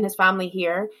home and his family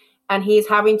here, and he's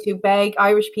having to beg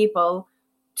Irish people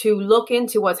to look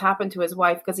into what's happened to his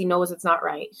wife because he knows it's not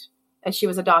right. And she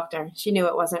was a doctor. She knew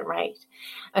it wasn't right.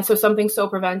 And so something so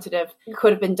preventative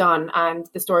could have been done, and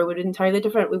the story would be entirely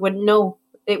different. We wouldn't know.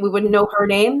 We wouldn't know her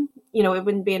name. It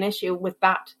wouldn't be an issue with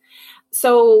that.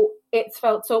 So it's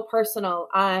felt so personal,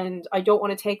 and I don't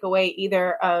want to take away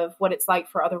either of what it's like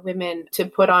for other women to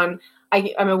put on.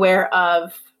 I'm aware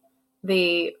of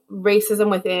the racism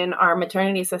within our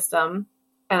maternity system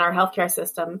and our healthcare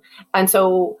system. And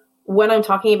so when I'm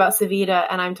talking about Savita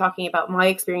and I'm talking about my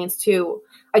experience too,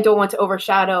 I don't want to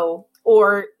overshadow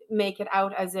or make it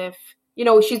out as if,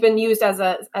 she's been used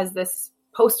as this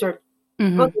poster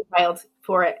child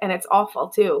for it, and it's awful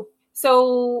too.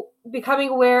 So becoming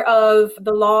aware of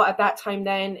the law at that time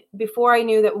then, before I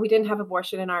knew that we didn't have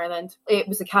abortion in Ireland, it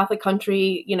was a Catholic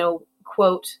country,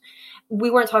 quote. We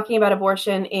weren't talking about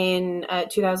abortion in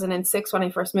 2006 when I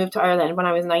first moved to Ireland, when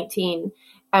I was 19.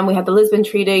 And we had the Lisbon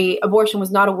Treaty. Abortion was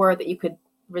not a word that you could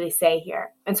really say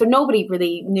here. And so nobody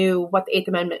really knew what the Eighth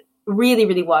Amendment really,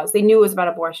 really was. They knew it was about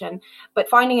abortion. But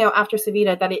finding out after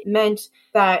Savita that it meant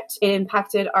that it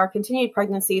impacted our continued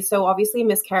pregnancy, so obviously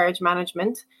miscarriage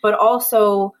management, but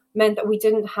also meant that we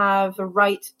didn't have the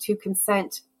right to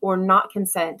consent or not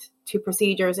consent to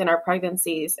procedures in our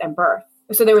pregnancies and birth.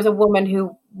 So there was a woman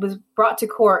who was brought to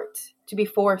court to be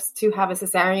forced to have a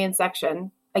cesarean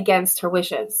section against her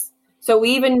wishes. So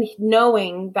even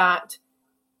knowing that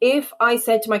if I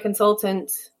said to my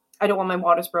consultant, I don't want my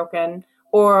waters broken,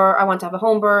 or I want to have a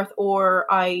home birth, or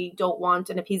I don't want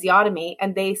an episiotomy,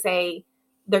 and they say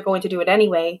they're going to do it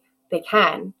anyway, they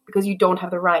can, because you don't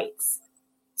have the rights.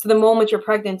 So the moment you're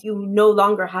pregnant, you no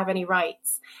longer have any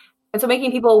rights. And so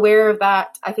making people aware of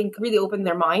that, I think, really opened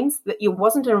their minds that it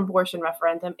wasn't an abortion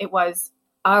referendum. It was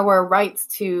our rights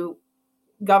to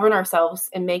govern ourselves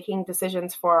in making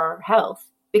decisions for our health,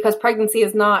 because pregnancy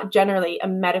is not generally a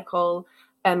medical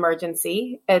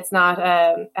emergency. It's not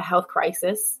a health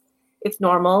crisis. It's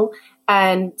normal.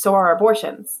 And so are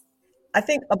abortions. I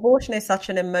think abortion is such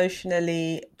an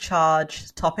emotionally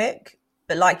charged topic.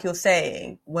 But like you're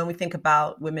saying, when we think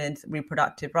about women's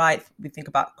reproductive rights, we think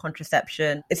about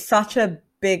contraception. It's such a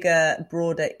bigger,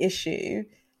 broader issue.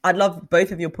 I'd love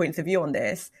both of your points of view on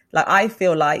this. Like, I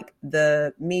feel like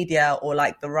the media or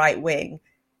like the right wing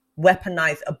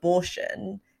weaponize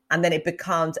abortion, and then it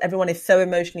becomes, everyone is so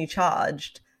emotionally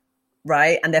charged,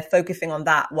 right? And they're focusing on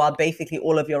that while basically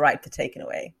all of your rights are taken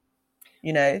away,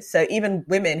 So even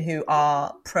women who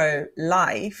are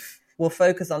pro-life will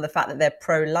focus on the fact that they're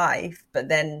pro-life, but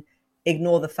then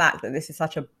ignore the fact that this is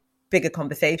such a bigger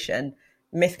conversation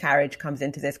miscarriage comes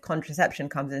into this, contraception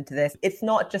comes into this. It's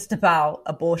not just about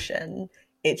abortion.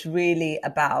 It's really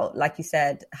about, like you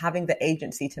said, having the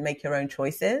agency to make your own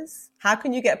choices. How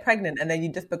can you get pregnant and then you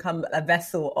just become a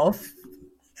vessel of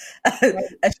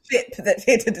a ship that's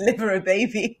here to deliver a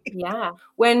baby? Yeah.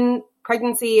 When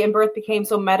pregnancy and birth became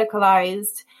so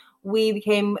medicalized, we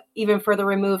became even further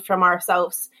removed from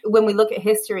ourselves. When we look at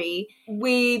history,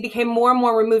 we became more and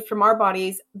more removed from our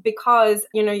bodies because,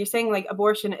 you're saying like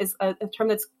abortion is a term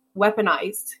that's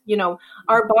weaponized.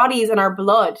 Our bodies and our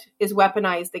blood is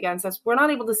weaponized against us. We're not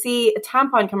able to see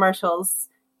tampon commercials.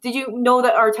 Did you know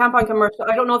that our tampon commercial,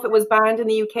 I don't know if it was banned in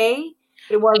the UK,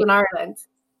 but it was in Ireland.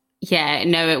 Yeah,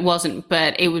 no, it wasn't,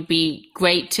 but it would be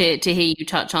great to hear you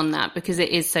touch on that because it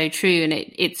is so true and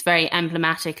it's very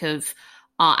emblematic of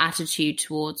our attitude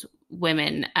towards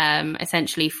women.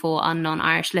 Essentially, for our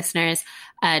non-Irish listeners,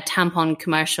 a tampon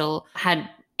commercial had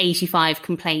 85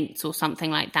 complaints or something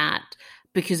like that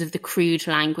because of the crude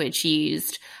language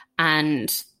used,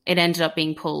 and it ended up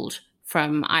being pulled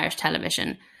from Irish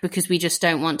television because we just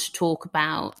don't want to talk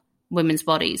about women's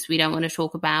bodies. We don't want to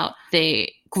talk about the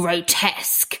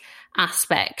grotesque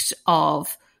aspect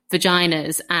of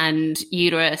vaginas and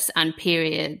uterus and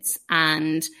periods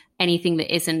and anything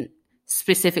that isn't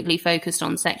specifically focused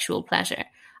on sexual pleasure.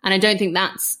 And I don't think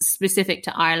that's specific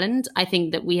to Ireland. I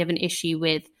think that we have an issue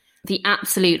with the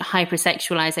absolute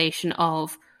hypersexualization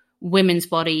of women's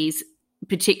bodies,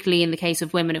 particularly in the case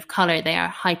of women of color. They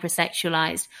are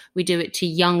hypersexualized. We do it to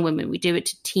young women. We do it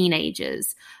to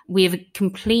teenagers. We have a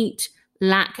complete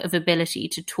lack of ability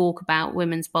to talk about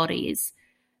women's bodies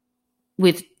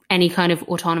with any kind of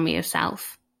autonomy of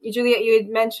self. Juliet, you had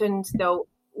mentioned, though,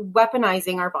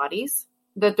 weaponizing our bodies,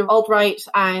 that the alt-right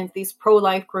and these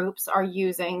pro-life groups are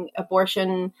using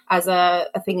abortion as a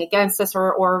thing against us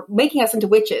or making us into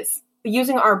witches,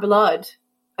 using our blood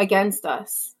against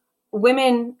us.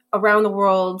 Women around the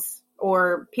world,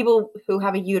 or people who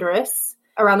have a uterus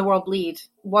around the world, bleed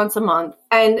once a month.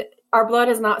 And our blood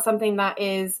is not something that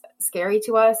is scary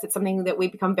to us. It's something that we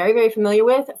become very, very familiar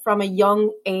with from a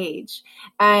young age.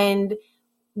 And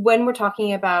when we're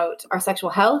talking about our sexual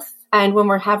health and when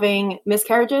we're having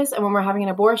miscarriages and when we're having an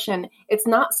abortion, it's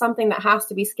not something that has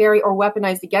to be scary or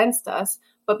weaponized against us.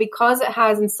 But because it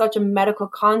has in such a medical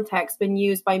context been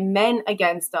used by men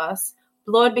against us,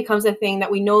 blood becomes a thing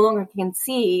that we no longer can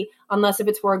see unless if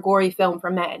it's for a gory film for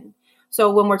men.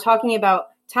 So when we're talking about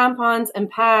tampons and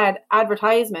pad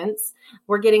advertisements,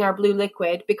 we're getting our blue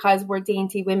liquid because we're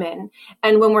dainty women.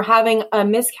 And when we're having a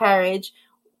miscarriage,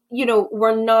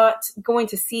 we're not going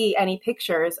to see any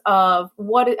pictures of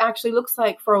what it actually looks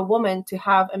like for a woman to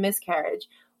have a miscarriage.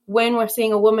 When we're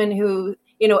seeing a woman who,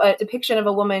 a depiction of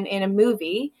a woman in a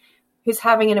movie who's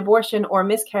having an abortion or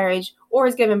miscarriage or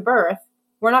has given birth,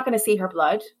 we're not going to see her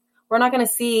blood. We're not going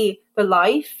to see the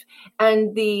life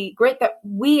and the grit that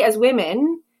we as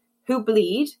women who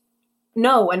bleed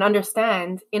know and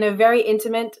understand in a very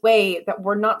intimate way, that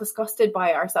we're not disgusted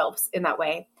by ourselves in that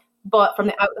way. But from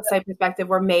the outside perspective,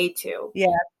 we're made to. Yeah,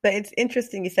 but it's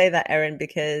interesting you say that, Erin,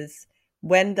 because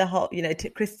when the whole,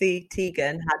 Chrissy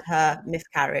Teigen had her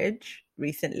miscarriage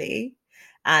recently,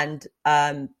 and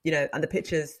and the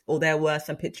pictures, or there were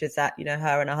some pictures that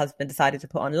her and her husband decided to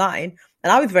put online,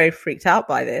 and I was very freaked out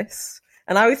by this,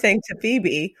 and I was saying to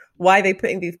Phoebe, why are they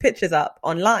putting these pictures up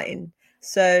online?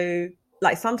 So,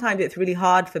 like, sometimes it's really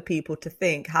hard for people to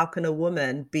think, how can a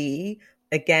woman be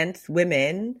against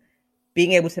women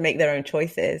being able to make their own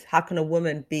choices? How can a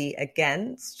woman be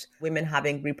against women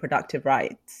having reproductive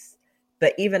rights?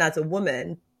 But even as a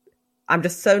woman, I'm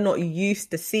just so not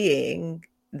used to seeing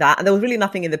that. And there was really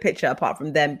nothing in the picture apart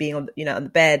from them being on, on the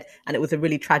bed. And it was a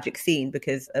really tragic scene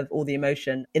because of all the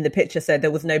emotion in the picture. So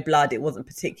there was no blood. It wasn't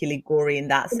particularly gory in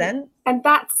that sense. And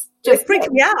that's just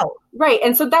freaked me out. Right.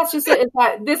 And so that's just it, is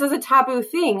that this is a taboo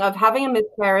thing of having a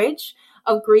miscarriage,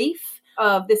 of grief,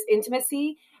 of this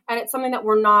intimacy. And it's something that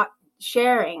we're not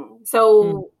sharing.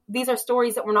 So these are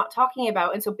stories that we're not talking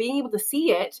about. And so being able to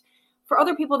see it, for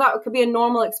other people, that could be a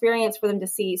normal experience for them to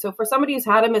see. So for somebody who's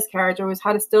had a miscarriage or who's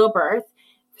had a stillbirth,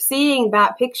 seeing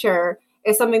that picture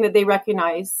is something that they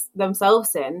recognize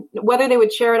themselves in. Whether they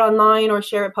would share it online or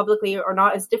share it publicly or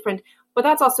not is different. But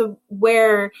that's also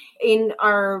where in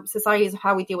our societies,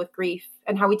 how we deal with grief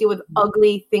and how we deal with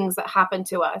ugly things that happen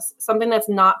to us, something that's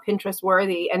not Pinterest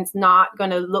worthy and it's not going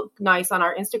to look nice on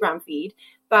our Instagram feed,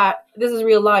 that this is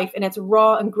real life and it's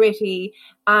raw and gritty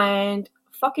and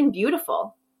fucking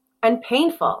beautiful and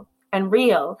painful and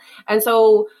real. And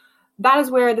so that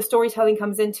is where the storytelling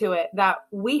comes into it, that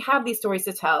we have these stories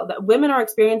to tell, that women are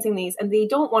experiencing these and they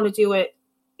don't want to do it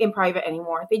in private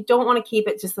anymore. They don't want to keep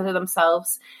it just to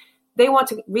themselves. They want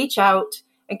to reach out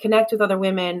and connect with other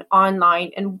women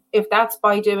online. And if that's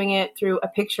by doing it through a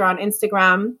picture on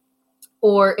Instagram,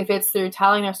 or if it's through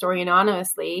telling their story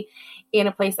anonymously in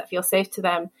a place that feels safe to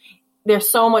them,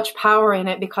 there's so much power in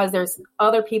it, because there's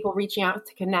other people reaching out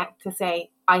to connect, to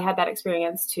say, I had that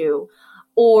experience too.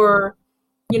 Or,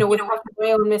 with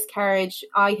my own miscarriage,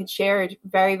 I had shared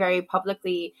very, very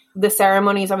publicly the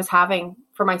ceremonies I was having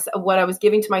for myself, what I was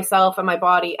giving to myself and my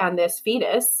body and this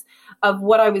fetus, of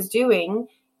what I was doing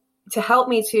to help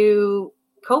me to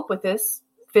cope with this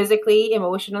physically,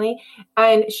 emotionally.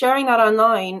 And sharing that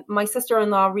online, my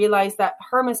sister-in-law realized that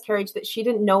her miscarriage, that she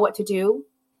didn't know what to do.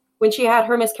 When she had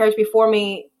her miscarriage before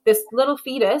me, this little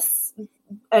fetus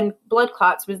and blood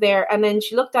clots was there. And then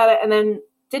she looked at it and then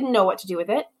didn't know what to do with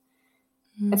it.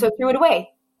 And so threw it away,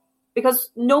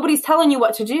 because nobody's telling you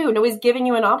what to do. Nobody's giving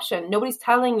you an option. Nobody's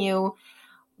telling you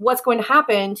what's going to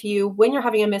happen to you when you're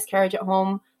having a miscarriage at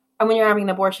home and when you're having an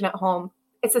abortion at home.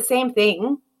 It's the same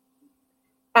thing.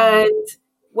 And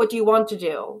what do you want to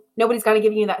do? Nobody's going to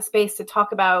give you that space to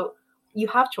talk about, you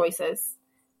have choices.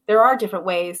 There are different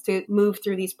ways to move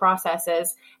through these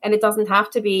processes. And it doesn't have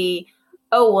to be,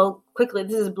 oh, well, quickly,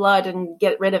 this is blood and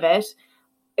get rid of it.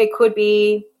 It could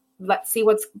be, let's see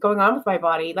what's going on with my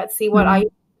body. Let's see what I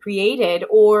created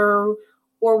or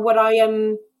what I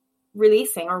am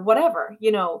releasing or whatever.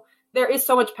 There is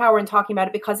so much power in talking about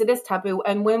it, because it is taboo.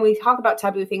 And when we talk about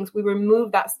taboo things, we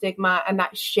remove that stigma and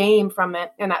that shame from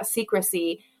it and that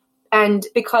secrecy. And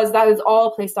because that is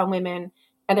all placed on women,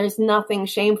 and there's nothing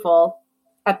shameful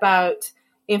about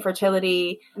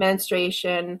infertility,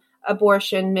 menstruation,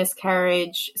 abortion,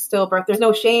 miscarriage, stillbirth. There's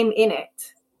no shame in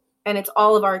it. And it's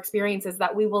all of our experiences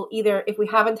that we will either, if we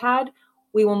haven't had,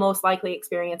 we will most likely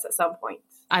experience at some point.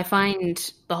 I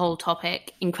find the whole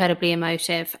topic incredibly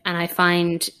emotive. And I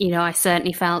find, I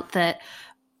certainly felt that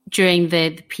during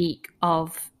the peak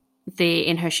of the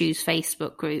In Her Shoes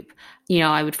Facebook group,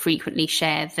 I would frequently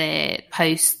share the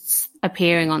posts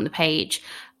appearing on the page.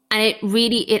 And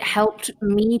it helped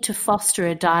me to foster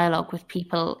a dialogue with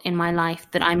people in my life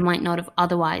that I might not have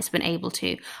otherwise been able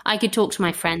to. I could talk to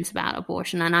my friends about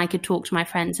abortion, and I could talk to my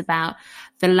friends about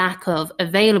the lack of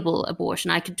available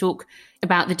abortion. I could talk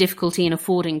about the difficulty in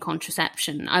affording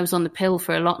contraception. I was on the pill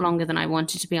for a lot longer than I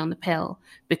wanted to be on the pill,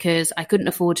 because I couldn't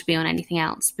afford to be on anything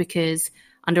else, because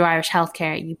under Irish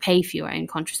healthcare, you pay for your own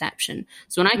contraception.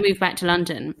 So when I moved back to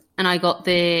London and I got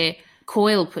the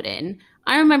coil put in,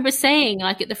 I remember saying,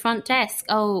 at the front desk,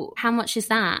 oh, how much is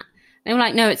that? They were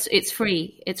like, no, it's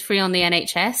free. It's free on the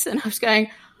NHS. And I was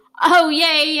going, oh,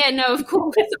 yeah, no, of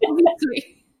course,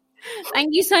 obviously. Thank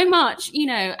you so much.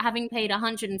 Having paid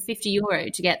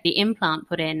 €150 to get the implant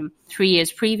put in 3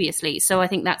 years previously. So I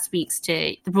think that speaks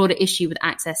to the broader issue with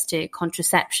access to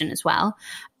contraception as well.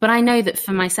 But I know that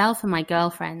for myself and my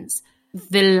girlfriends,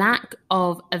 the lack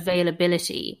of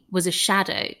availability was a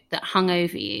shadow that hung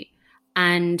over you.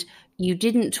 And you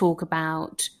didn't talk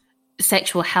about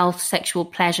sexual health, sexual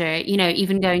pleasure,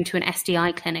 even going to an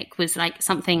STI clinic was like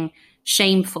something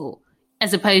shameful,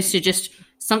 as opposed to just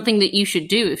something that you should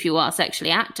do if you are sexually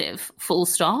active, full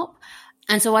stop.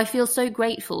 And so I feel so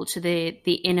grateful to the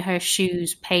In Her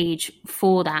Shoes page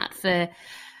for that, for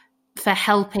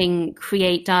helping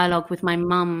create dialogue with my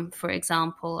mum, for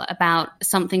example, about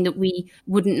something that we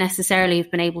wouldn't necessarily have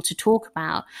been able to talk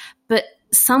about. But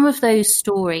some of those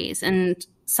stories, and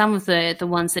some of the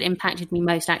ones that impacted me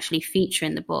most, actually feature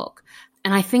in the book.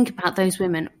 And I think about those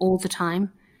women all the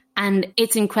time. And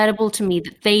it's incredible to me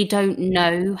that they don't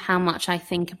know how much I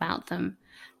think about them.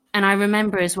 And I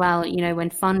remember as well, when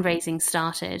fundraising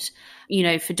started,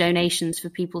 for donations for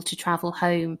people to travel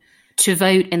home to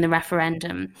vote in the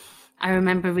referendum, I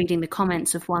remember reading the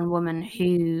comments of one woman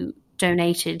who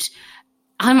donated.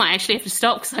 I might actually have to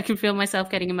stop because I can feel myself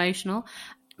getting emotional.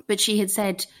 But she had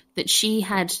said that she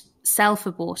had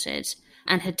self-aborted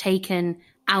and had taken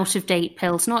out-of-date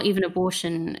pills, not even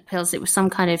abortion pills. It was some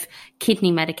kind of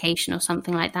kidney medication or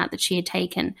something like that she had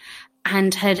taken,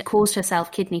 and had caused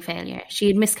herself kidney failure. She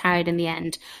had miscarried in the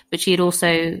end, but she had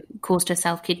also caused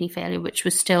herself kidney failure, which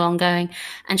was still ongoing.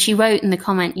 And she wrote in the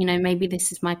comment, maybe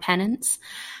this is my penance.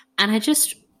 And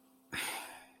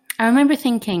I remember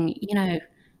thinking,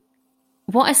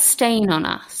 what a stain on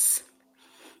us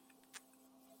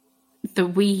that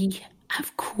we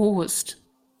have caused,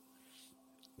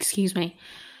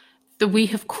 that we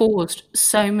have caused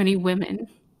so many women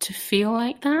to feel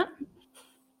like that.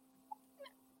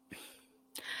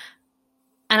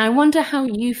 And I wonder how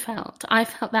you felt. I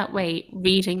felt that way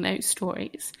reading those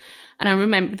stories. And I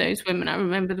remember those women. I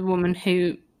remember the woman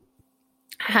who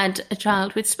had a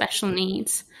child with special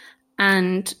needs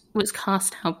and was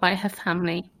cast out by her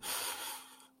family.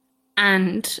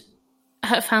 And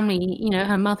her family,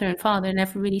 her mother and father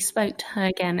never really spoke to her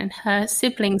again. And her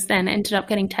siblings then ended up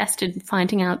getting tested and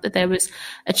finding out that there was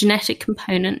a genetic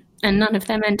component, and none of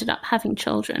them ended up having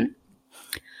children.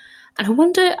 And I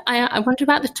wonder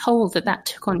about the toll that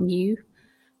took on you,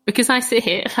 because I sit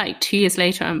here like 2 years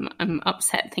later, I'm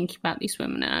upset thinking about these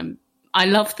women, and I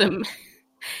love them,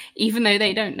 even though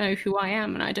they don't know who I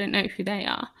am and I don't know who they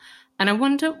are. And I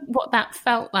wonder what that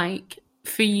felt like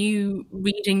for you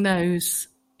reading those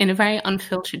in a very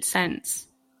unfiltered sense.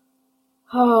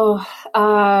 Well,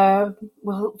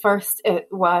 first, it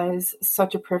was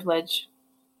such a privilege,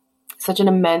 such an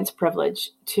immense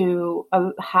privilege to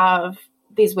have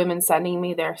these women sending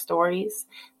me their stories.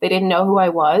 They didn't know who I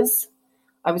was.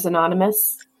 I was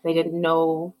anonymous. They didn't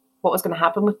know what was going to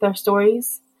happen with their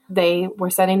stories. They were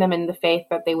sending them in the faith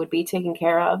that they would be taken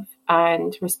care of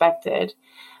and respected.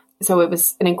 So it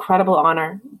was an incredible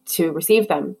honor to receive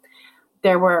them.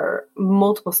 There were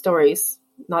multiple stories,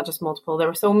 not just multiple. There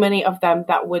were so many of them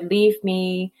that would leave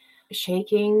me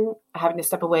shaking, having to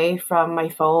step away from my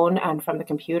phone and from the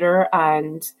computer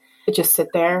and just sit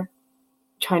there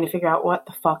trying to figure out what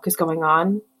the fuck is going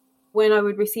on. When I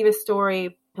would receive a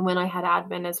story, and when I had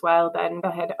admin as well, then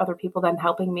I had other people then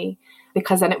helping me,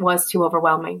 because then it was too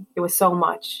overwhelming. It was so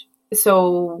much.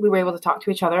 So we were able to talk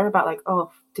to each other about like,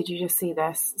 oh, did you just see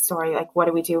this story? Like, what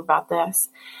do we do about this?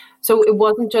 So it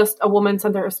wasn't just a woman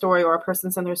sent their story or a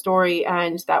person sent their story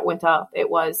and that went up. It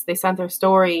was, they sent their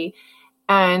story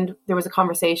and there was a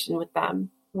conversation with them,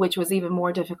 which was even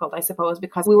more difficult, I suppose,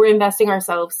 because we were investing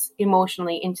ourselves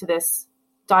emotionally into this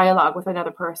dialogue with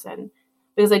another person,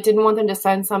 because I didn't want them to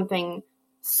send something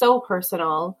so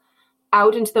personal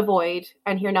out into the void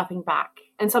and hear nothing back.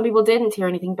 And some people didn't hear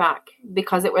anything back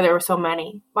because there were so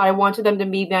many. But I wanted them to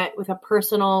be met with a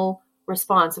personal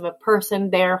response of a person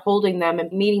there holding them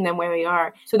and meeting them where they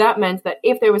are. So that meant that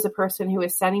if there was a person who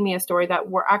was sending me a story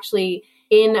that were actually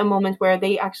in a moment where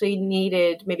they actually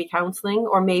needed maybe counseling,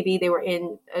 or maybe they were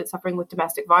in suffering with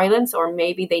domestic violence, or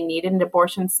maybe they needed an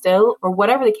abortion still, or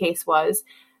whatever the case was,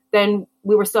 then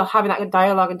we were still having that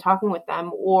dialogue and talking with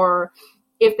them. Or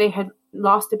if they had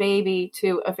lost a baby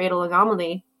to a fatal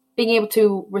anomaly, being able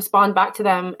to respond back to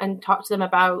them and talk to them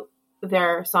about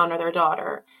their son or their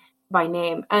daughter by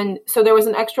name. And so there was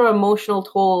an extra emotional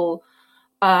toll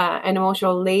and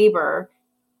emotional labor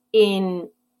in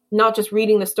not just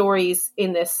reading the stories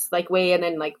in this like way and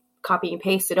then like copy and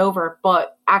paste it over,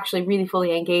 but actually really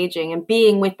fully engaging and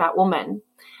being with that woman.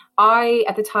 I,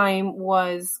 at the time,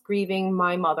 was grieving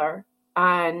my mother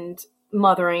and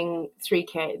mothering 3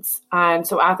 kids. And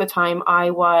so at the time I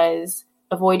was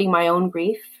avoiding my own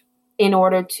grief in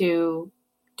order to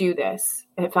do this.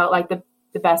 It felt like the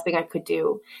best thing I could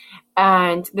do.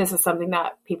 And this is something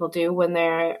that people do when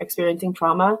they're experiencing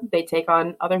trauma. They take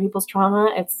on other people's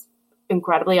trauma. It's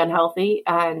incredibly unhealthy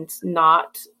and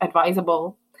not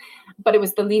advisable. But it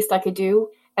was the least I could do.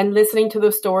 And listening to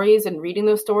those stories and reading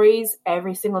those stories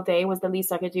every single day was the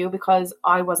least I could do, because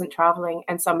I wasn't traveling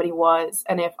and somebody was.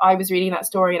 And if I was reading that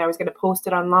story and I was going to post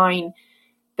it online,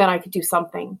 then I could do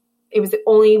something. It was the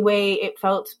only way it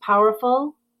felt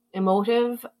powerful,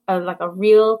 emotive, like a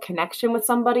real connection with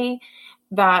somebody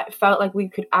that felt like we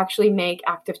could actually make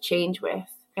active change with.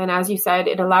 And as you said,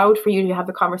 it allowed for you to have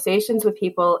the conversations with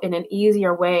people in an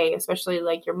easier way, especially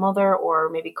like your mother or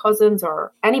maybe cousins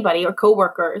or anybody or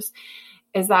coworkers,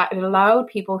 is that it allowed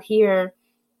people here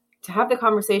to have the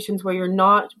conversations where you're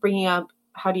not bringing up,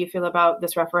 how do you feel about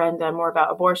this referendum or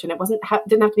about abortion? It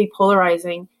didn't have to be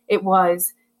polarizing. It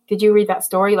was, did you read that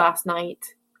story last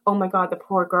night? Oh my God, the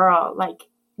poor girl. Like,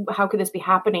 how could this be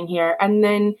happening here? And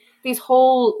then these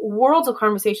whole worlds of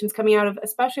conversations coming out of,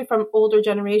 especially from older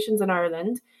generations in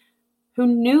Ireland, who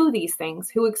knew these things,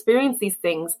 who experienced these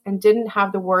things and didn't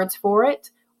have the words for it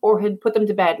or had put them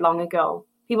to bed long ago.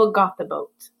 People got the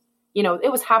boat. You know,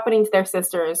 it was happening to their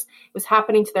sisters. It was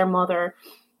happening to their mother.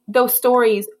 Those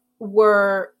stories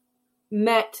were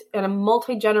met at a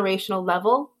multi-generational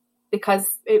level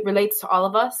because it relates to all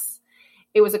of us.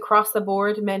 It was across the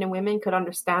board. Men and women could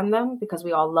understand them because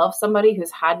we all love somebody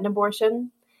who's had an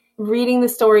abortion. Reading the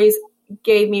stories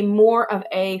gave me more of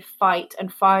a fight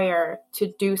and fire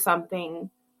to do something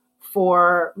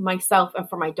for myself and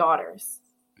for my daughters,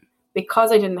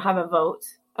 because I didn't have a vote.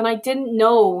 And I didn't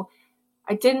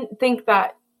think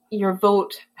that your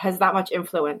vote has that much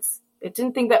influence. I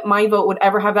didn't think that my vote would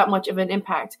ever have that much of an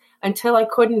impact until I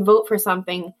couldn't vote for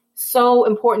something so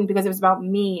important, because it was about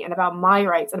me and about my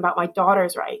rights and about my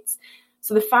daughter's rights.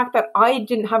 So the fact that I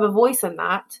didn't have a voice in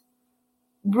that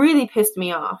really pissed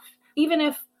me off. Even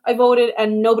if I voted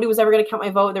and nobody was ever going to count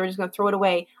my vote, they were just going to throw it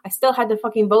away, I still had to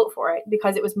fucking vote for it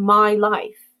because it was my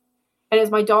life. and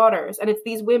it's my daughters, and it's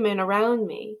these women around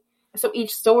me. So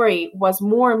each story was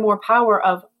more and more power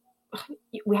of,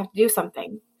 we have to do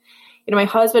something. You know, my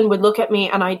husband would look at me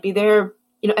and I'd be there,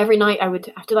 you know, every night I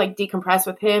would have to like decompress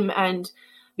with him and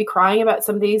be crying about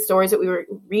some of these stories that we were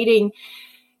reading.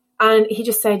 And he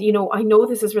just said, you know, I know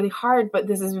this is really hard, but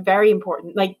this is very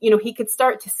important. Like, you know, he could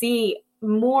start to see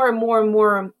more and more and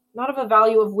more, not of the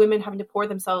value of women having to pour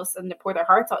themselves and to pour their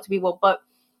hearts out to people, but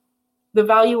the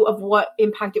value of what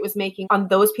impact it was making on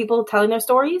those people telling their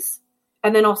stories.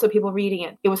 And then also people reading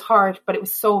it. It was hard, but it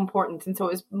was so important. And so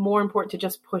it was more important to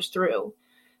just push through.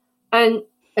 And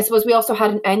I suppose we also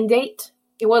had an end date.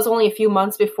 It was only a few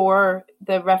months before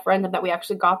the referendum that we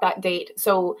actually got that date.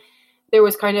 So there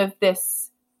was kind of this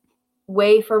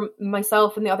way for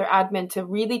myself and the other admin to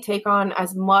really take on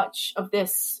as much of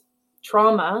this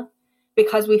trauma,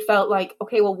 because we felt like,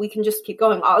 okay, well, we can just keep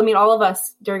going. I mean, all of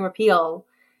us during repeal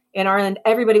in Ireland,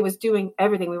 everybody was doing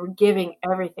everything. We were giving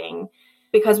everything,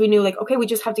 because we knew like, okay, we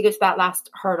just have to get to that last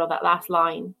hurdle, that last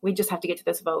line. We just have to get to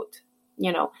this vote,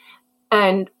 you know?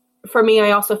 And for me,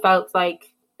 I also felt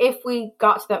like if we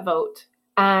got to that vote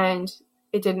and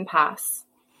it didn't pass,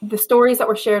 the stories that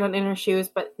were shared on In Her Shoes,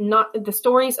 but not the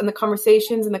stories and the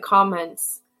conversations and the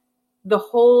comments, the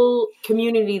whole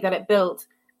community that it built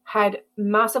had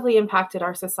massively impacted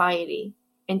our society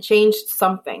and changed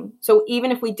something. So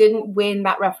even if we didn't win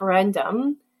that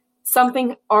referendum,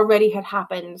 something already had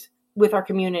happened with our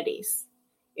communities.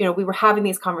 You know, we were having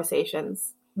these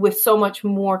conversations with so much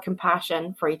more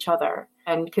compassion for each other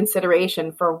and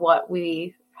consideration for what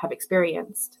we have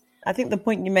experienced. I think the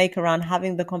point you make around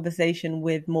having the conversation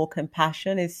with more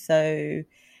compassion is so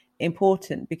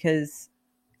important, because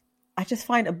I just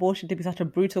find abortion to be such a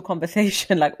brutal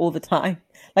conversation, like all the time.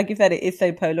 Like you said, it is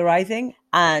so polarizing.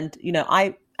 And, you know,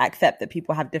 I accept that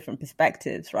people have different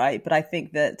perspectives, right? But I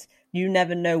think that you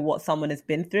never know what someone has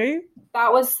been through.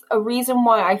 That was a reason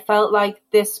why I felt like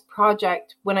this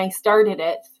project, when I started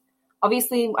it,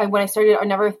 obviously when I started it, I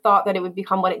never thought that it would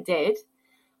become what it did.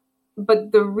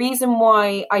 But the reason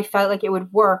why I felt like it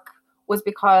would work was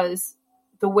because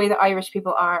the way that Irish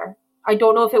people are. I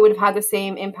don't know if it would have had the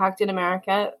same impact in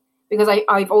America, because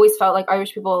I've always felt like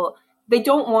Irish people, they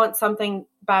don't want something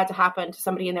bad to happen to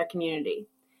somebody in their community.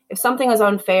 If something is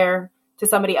unfair to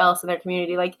somebody else in their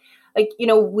community, like, you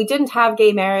know, we didn't have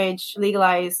gay marriage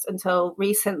legalized until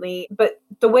recently, but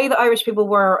the way the Irish people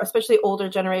were, especially older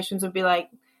generations, would be like,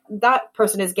 that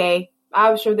person is gay.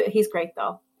 I'm sure that he's great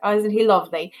though. Isn't he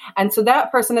lovely? And so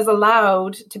that person is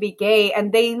allowed to be gay,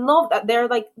 and they love that. They're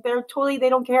totally, they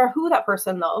don't care who that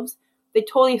person loves. They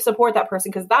totally support that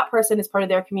person because that person is part of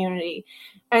their community.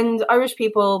 And Irish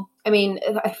people, I mean,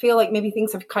 I feel like maybe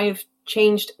things have kind of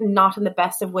changed, not in the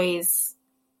best of ways,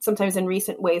 sometimes in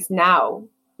recent ways now,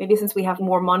 maybe since we have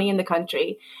more money in the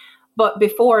country. But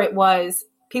before, it was,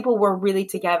 people were really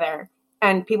together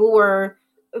and people were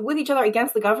with each other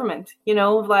against the government, you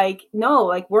know, like, no,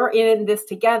 like, we're in this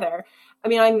together. I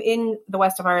mean, I'm in the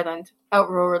west of Ireland, out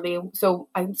rurally, so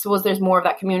I suppose there's more of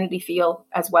that community feel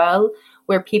as well,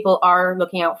 where people are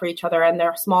looking out for each other, and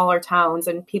they're smaller towns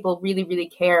and people really, really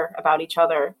care about each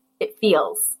other. It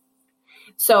feels.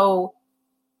 So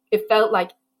it felt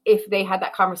like if they had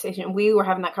that conversation and we were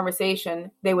having that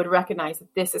conversation, they would recognize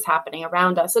that this is happening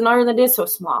around us. And Ireland is so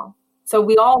small. So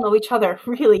we all know each other,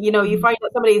 really. You know, you find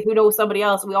out somebody who knows somebody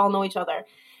else, we all know each other.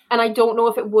 And I don't know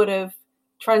if it would have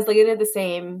translated the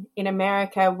same in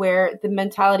America, where the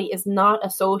mentality is not a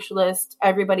socialist,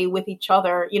 everybody with each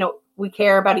other, you know, we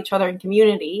care about each other in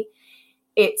community.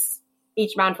 It's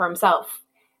each man for himself.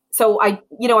 So I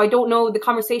don't know, the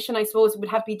conversation, I suppose, would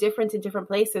have to be different in different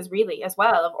places, really, as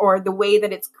well. Or the way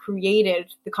that it's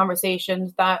created, the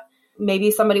conversations, that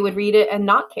maybe somebody would read it and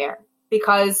not care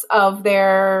because of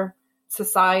their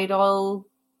societal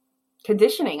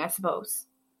conditioning, I suppose.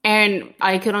 Erin,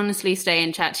 I could honestly stay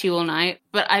and chat to you all night,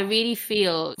 but I really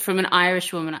feel, from an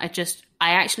Irish woman, I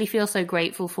actually feel so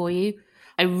grateful for you.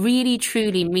 I really,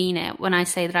 truly mean it when I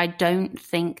say that I don't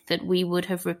think that we would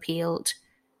have repealed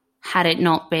had it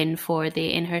not been for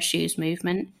the In Her Shoes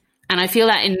movement. And I feel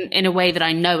that in a way that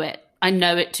I know it. I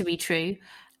know it to be true.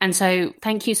 And so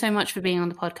thank you so much for being on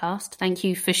the podcast. Thank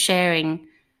you for sharing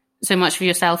so much of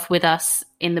yourself with us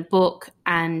in the book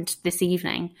and this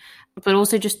evening. But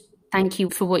also just thank you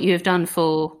for what you have done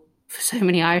for so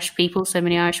many Irish people, so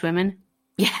many Irish women.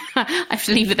 Yeah, I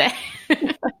should leave it there.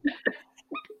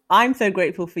 I'm so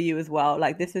grateful for you as well.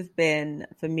 Like, this has been,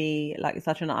 for me, like,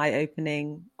 such an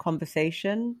eye-opening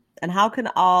conversation. And how can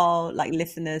our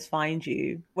listeners find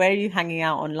you? Where are you hanging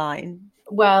out online?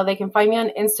 Well, they can find me on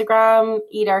Instagram,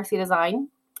 eDarcyDesign,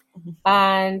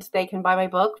 and they can buy my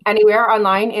book anywhere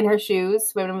online. In Her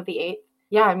Shoes, Women with the 8th.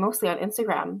 Yeah, mostly on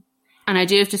Instagram. And I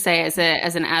do have to say, as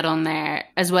an add-on there,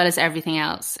 as well as everything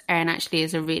else, Erin actually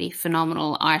is a really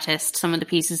phenomenal artist. Some of the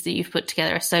pieces that you've put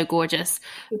together are so gorgeous.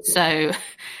 So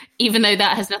even though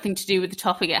that has nothing to do with the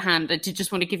topic at hand, I did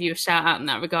just want to give you a shout out in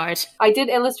that regard. I did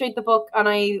illustrate the book, and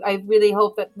I really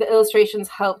hope that the illustrations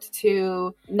helped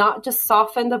to not just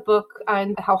soften the book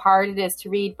and how hard it is to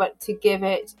read, but to give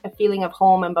it a feeling of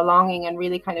home and belonging, and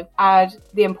really kind of add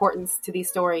the importance to these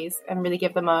stories and really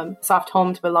give them a soft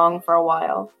home to belong for a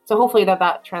while. So hopefully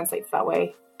that translates that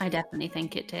way. I definitely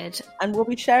think it did. And we'll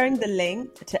be sharing the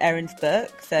link to Erin's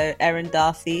book. So Erin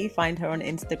Darcy, find her on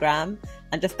Instagram.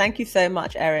 And just thank you so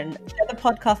much, Erin. Share the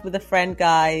podcast with a friend,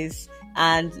 guys,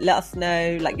 and let us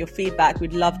know like your feedback.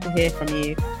 We'd love to hear from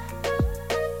you.